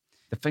set.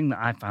 The thing that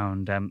I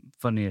found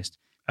funniest,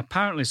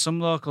 apparently some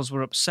locals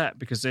were upset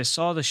because they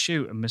saw the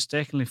shoot and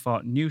mistakenly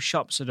thought new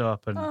shops had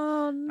opened.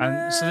 Oh, no.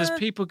 And so there's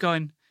people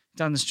going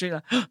down the street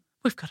like, oh,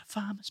 we've got a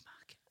farmer's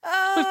market.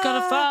 We've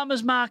got a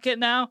farmer's market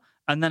now.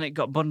 And then it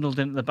got bundled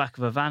into the back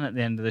of a van at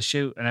the end of the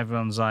shoot and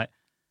everyone's like,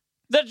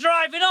 they're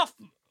driving off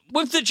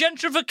with the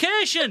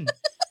gentrification.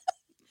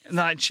 And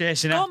like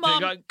chasing after it,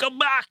 going, come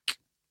back.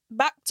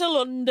 Back to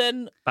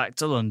London. Back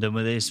to London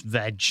with this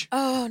veg.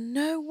 Oh,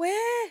 no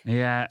way.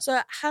 Yeah.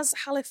 So has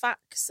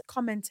Halifax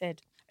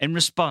commented? In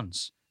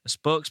response, a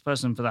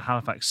spokesperson for the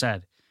Halifax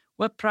said,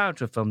 we're proud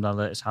to have filmed our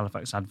latest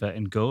Halifax advert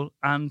in Goole,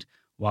 and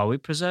while we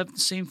preserved the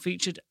scene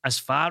featured as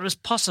far as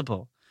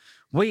possible,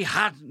 we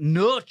had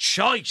no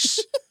choice.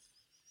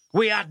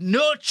 We had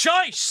no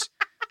choice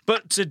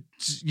but to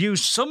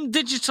use some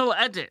digital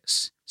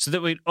edits so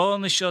that we'd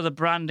only show the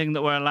branding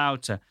that we're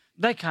allowed to.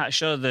 They can't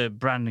show the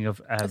branding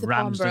of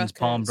Ramsden's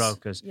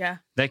pawnbrokers. Yeah.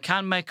 They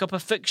can make up a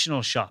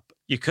fictional shop.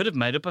 You could have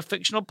made up a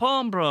fictional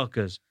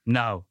pawnbrokers.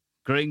 No,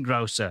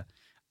 greengrocer.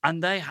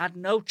 And they had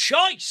no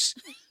choice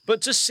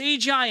but to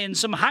CGI in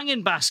some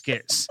hanging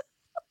baskets.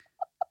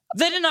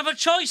 They didn't have a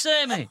choice,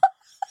 Amy.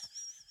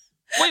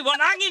 We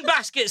want hanging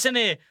baskets in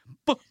here.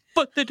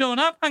 But they don't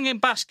have hanging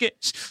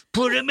baskets.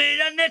 Put them in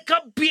on the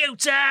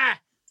computer.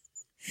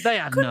 They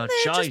had no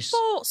choice. Couldn't they just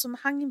bought some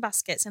hanging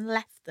baskets and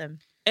left them?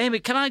 Amy,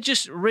 can I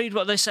just read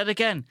what they said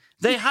again?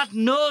 They had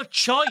no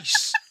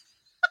choice.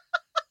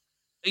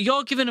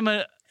 You're giving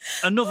them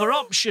another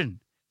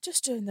option.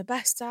 Just doing the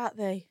best, aren't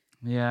they?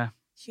 Yeah.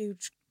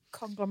 Huge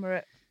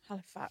conglomerate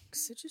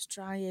Halifax. They're just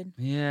trying.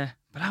 Yeah.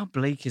 But how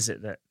bleak is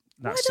it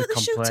that's the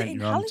complaint? Why don't they shoot it in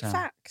your hometown?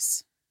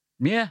 Halifax?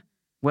 Yeah.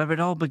 Where it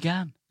all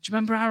began. Do you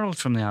remember Harold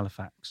from the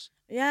Halifax?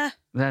 Yeah.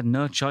 They had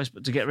no choice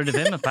but to get rid of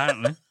him,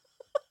 apparently.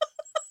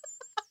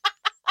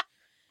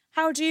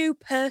 How do you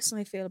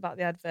personally feel about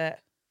the advert?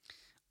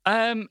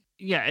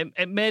 Yeah,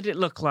 it made it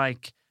look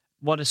like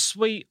what a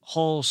sweet,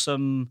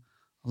 wholesome,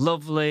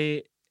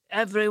 lovely,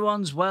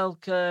 everyone's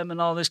welcome and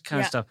all this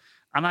kind of stuff.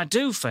 And I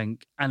do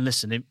think, and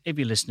listen, if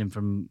you're listening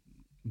from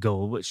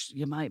Goole, which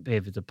you might be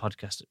if the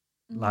podcast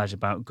lies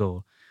about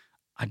Goole,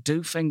 I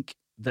do think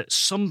that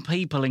some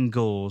people in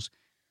Goole,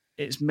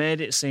 it's made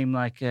it seem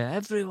like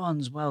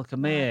everyone's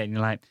welcome here. And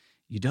you're like,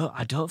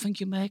 I don't think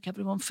you make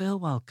everyone feel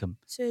welcome.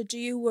 So do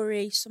you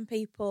worry some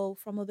people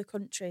from other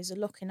countries are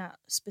looking at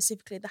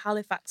specifically the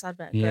Halifax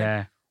advert? Yeah.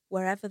 Going,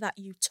 wherever that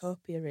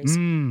utopia is,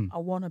 I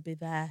want to be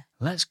there.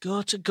 Let's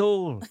go to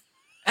Goole.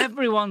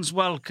 Everyone's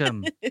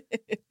welcome.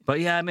 But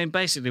yeah, I mean,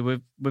 basically,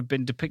 we've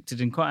been depicted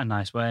in quite a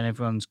nice way and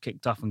everyone's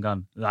kicked off and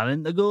gone, that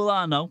ain't the Goole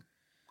I know.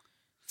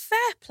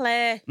 Fair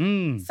play.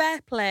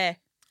 Fair play.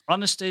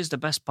 Honesty is the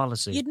best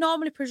policy. You'd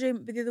normally presume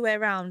it'd be the other way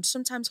around.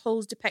 Sometimes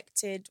Hull's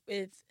depicted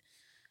with,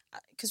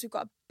 because we've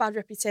got a bad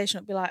reputation,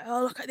 it'll be like,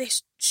 oh, look at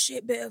this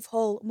shit bit of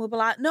Hull. And we'll be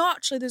like, no,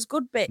 actually, there's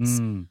good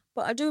bits.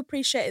 But I do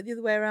appreciate it the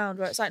other way around,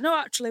 where it's like, no,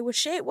 actually, we're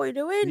shit. What are you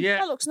doing? Yeah.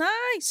 That looks nice.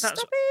 Stop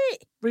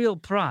it. Real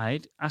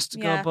pride has to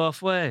go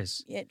both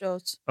ways. Yeah, it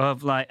does.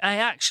 Of like, hey,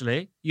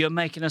 actually, you're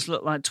making us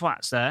look like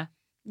twats there.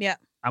 Yeah.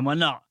 And we're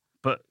not.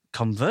 But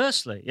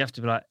conversely, you have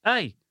to be like,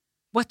 hey,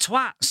 we're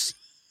twats.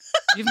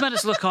 You've made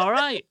us look all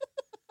right.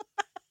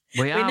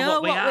 We are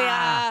know what we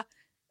are.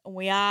 And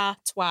we are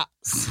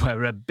twats.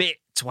 We're a bit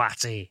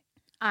twatty.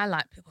 I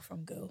like people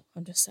from Goole.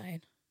 I'm just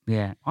saying.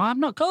 Yeah. Well, I'm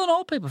not calling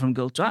all people from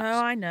Goole twats. No,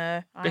 I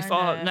know.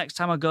 Next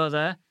time I go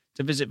there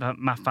to visit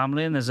my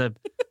family and there's a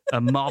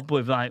mob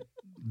with like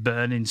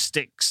burning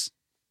sticks.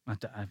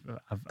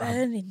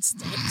 Burning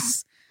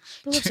sticks?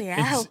 Bloody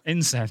hell.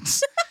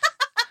 Incense.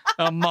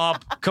 A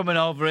mob coming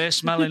over here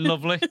smelling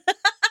lovely.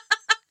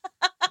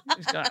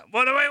 He's like,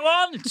 what do we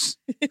want?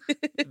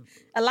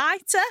 A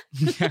lighter?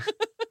 Yeah.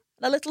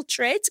 A little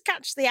tray to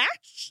catch the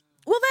ash?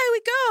 Well, there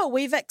we go.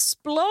 We've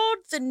explored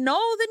the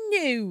northern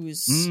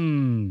news.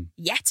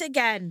 Yet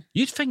again.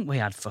 You'd think we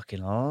had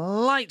fucking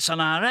lights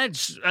on our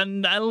heads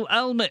and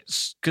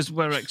helmets because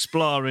we're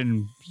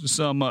exploring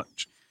so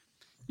much.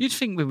 You'd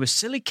think we were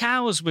silly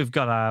cows. We've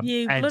got our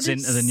heads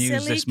into the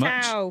news this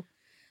much. Cow.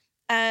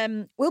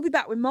 We'll be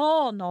back with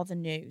more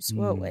northern news,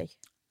 won't we?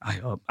 I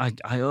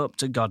hope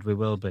to God we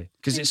will be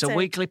because it's a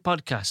weekly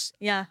podcast.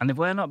 Yeah. And if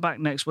we're not back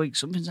next week,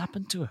 something's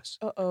happened to us.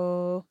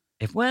 Uh-oh.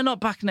 If we're not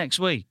back next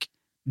week,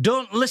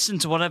 don't listen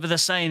to whatever they're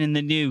saying in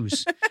the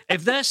news.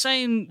 If they're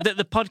saying that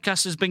the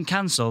podcast has been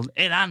cancelled,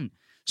 it ain't.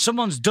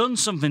 Someone's done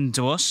something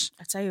to us.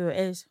 I tell you who it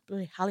is.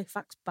 Bloody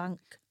Halifax Bank.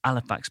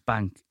 Halifax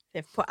Bank.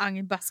 They've put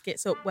hanging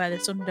baskets up where the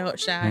sun don't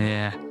shine.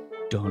 Yeah,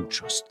 don't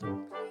trust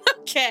them.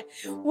 Okay.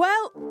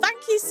 Well,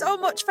 thank you so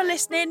much for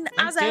listening.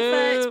 As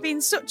ever, it's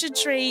been such a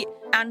treat.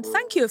 And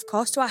thank you, of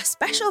course, to our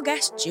special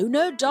guest,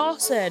 Juno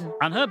Dawson.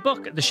 And her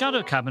book, The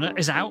Shadow Cabinet,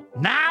 is out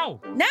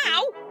now.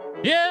 Now?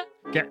 Yeah.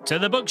 Get to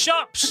the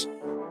bookshops.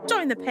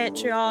 Join the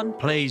Patreon.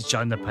 Please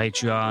join the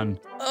Patreon.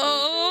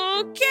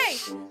 Okay.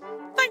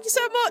 Thank you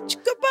so much.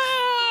 Goodbye.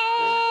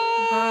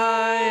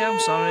 Bye. I'm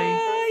sorry.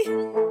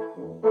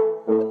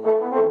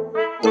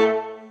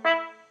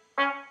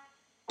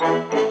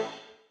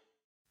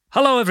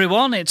 Hello,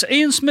 everyone. It's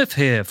Ian Smith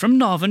here from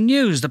Northern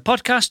News, the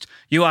podcast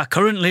you are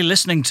currently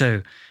listening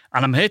to.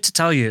 And I'm here to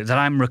tell you that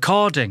I'm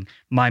recording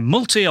my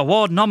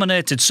multi-award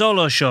nominated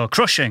solo show,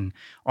 Crushing,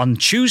 on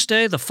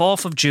Tuesday, the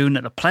 4th of June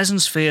at the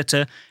Pleasance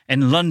Theatre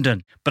in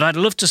London. But I'd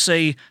love to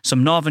see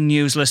some Northern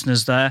News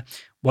listeners there.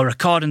 We're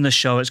recording the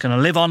show. It's going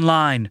to live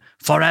online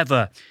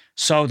forever.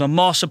 So the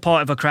more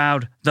supportive a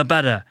crowd, the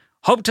better.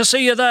 Hope to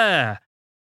see you there.